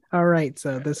 All right,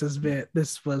 so this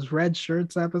was Red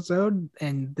Shirts episode,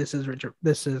 and this is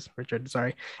Richard.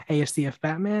 Sorry, ASDF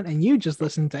Batman, and you just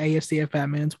listened to ASDF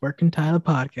Batman's Working Title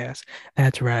podcast.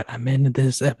 That's right, I'm into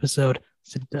this episode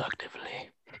seductively.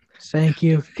 Thank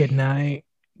you. Good night.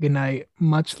 Good night.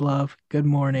 Much love. Good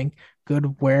morning.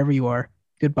 Good wherever you are.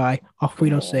 Goodbye. Auf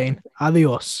Wiedersehen.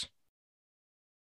 Adios.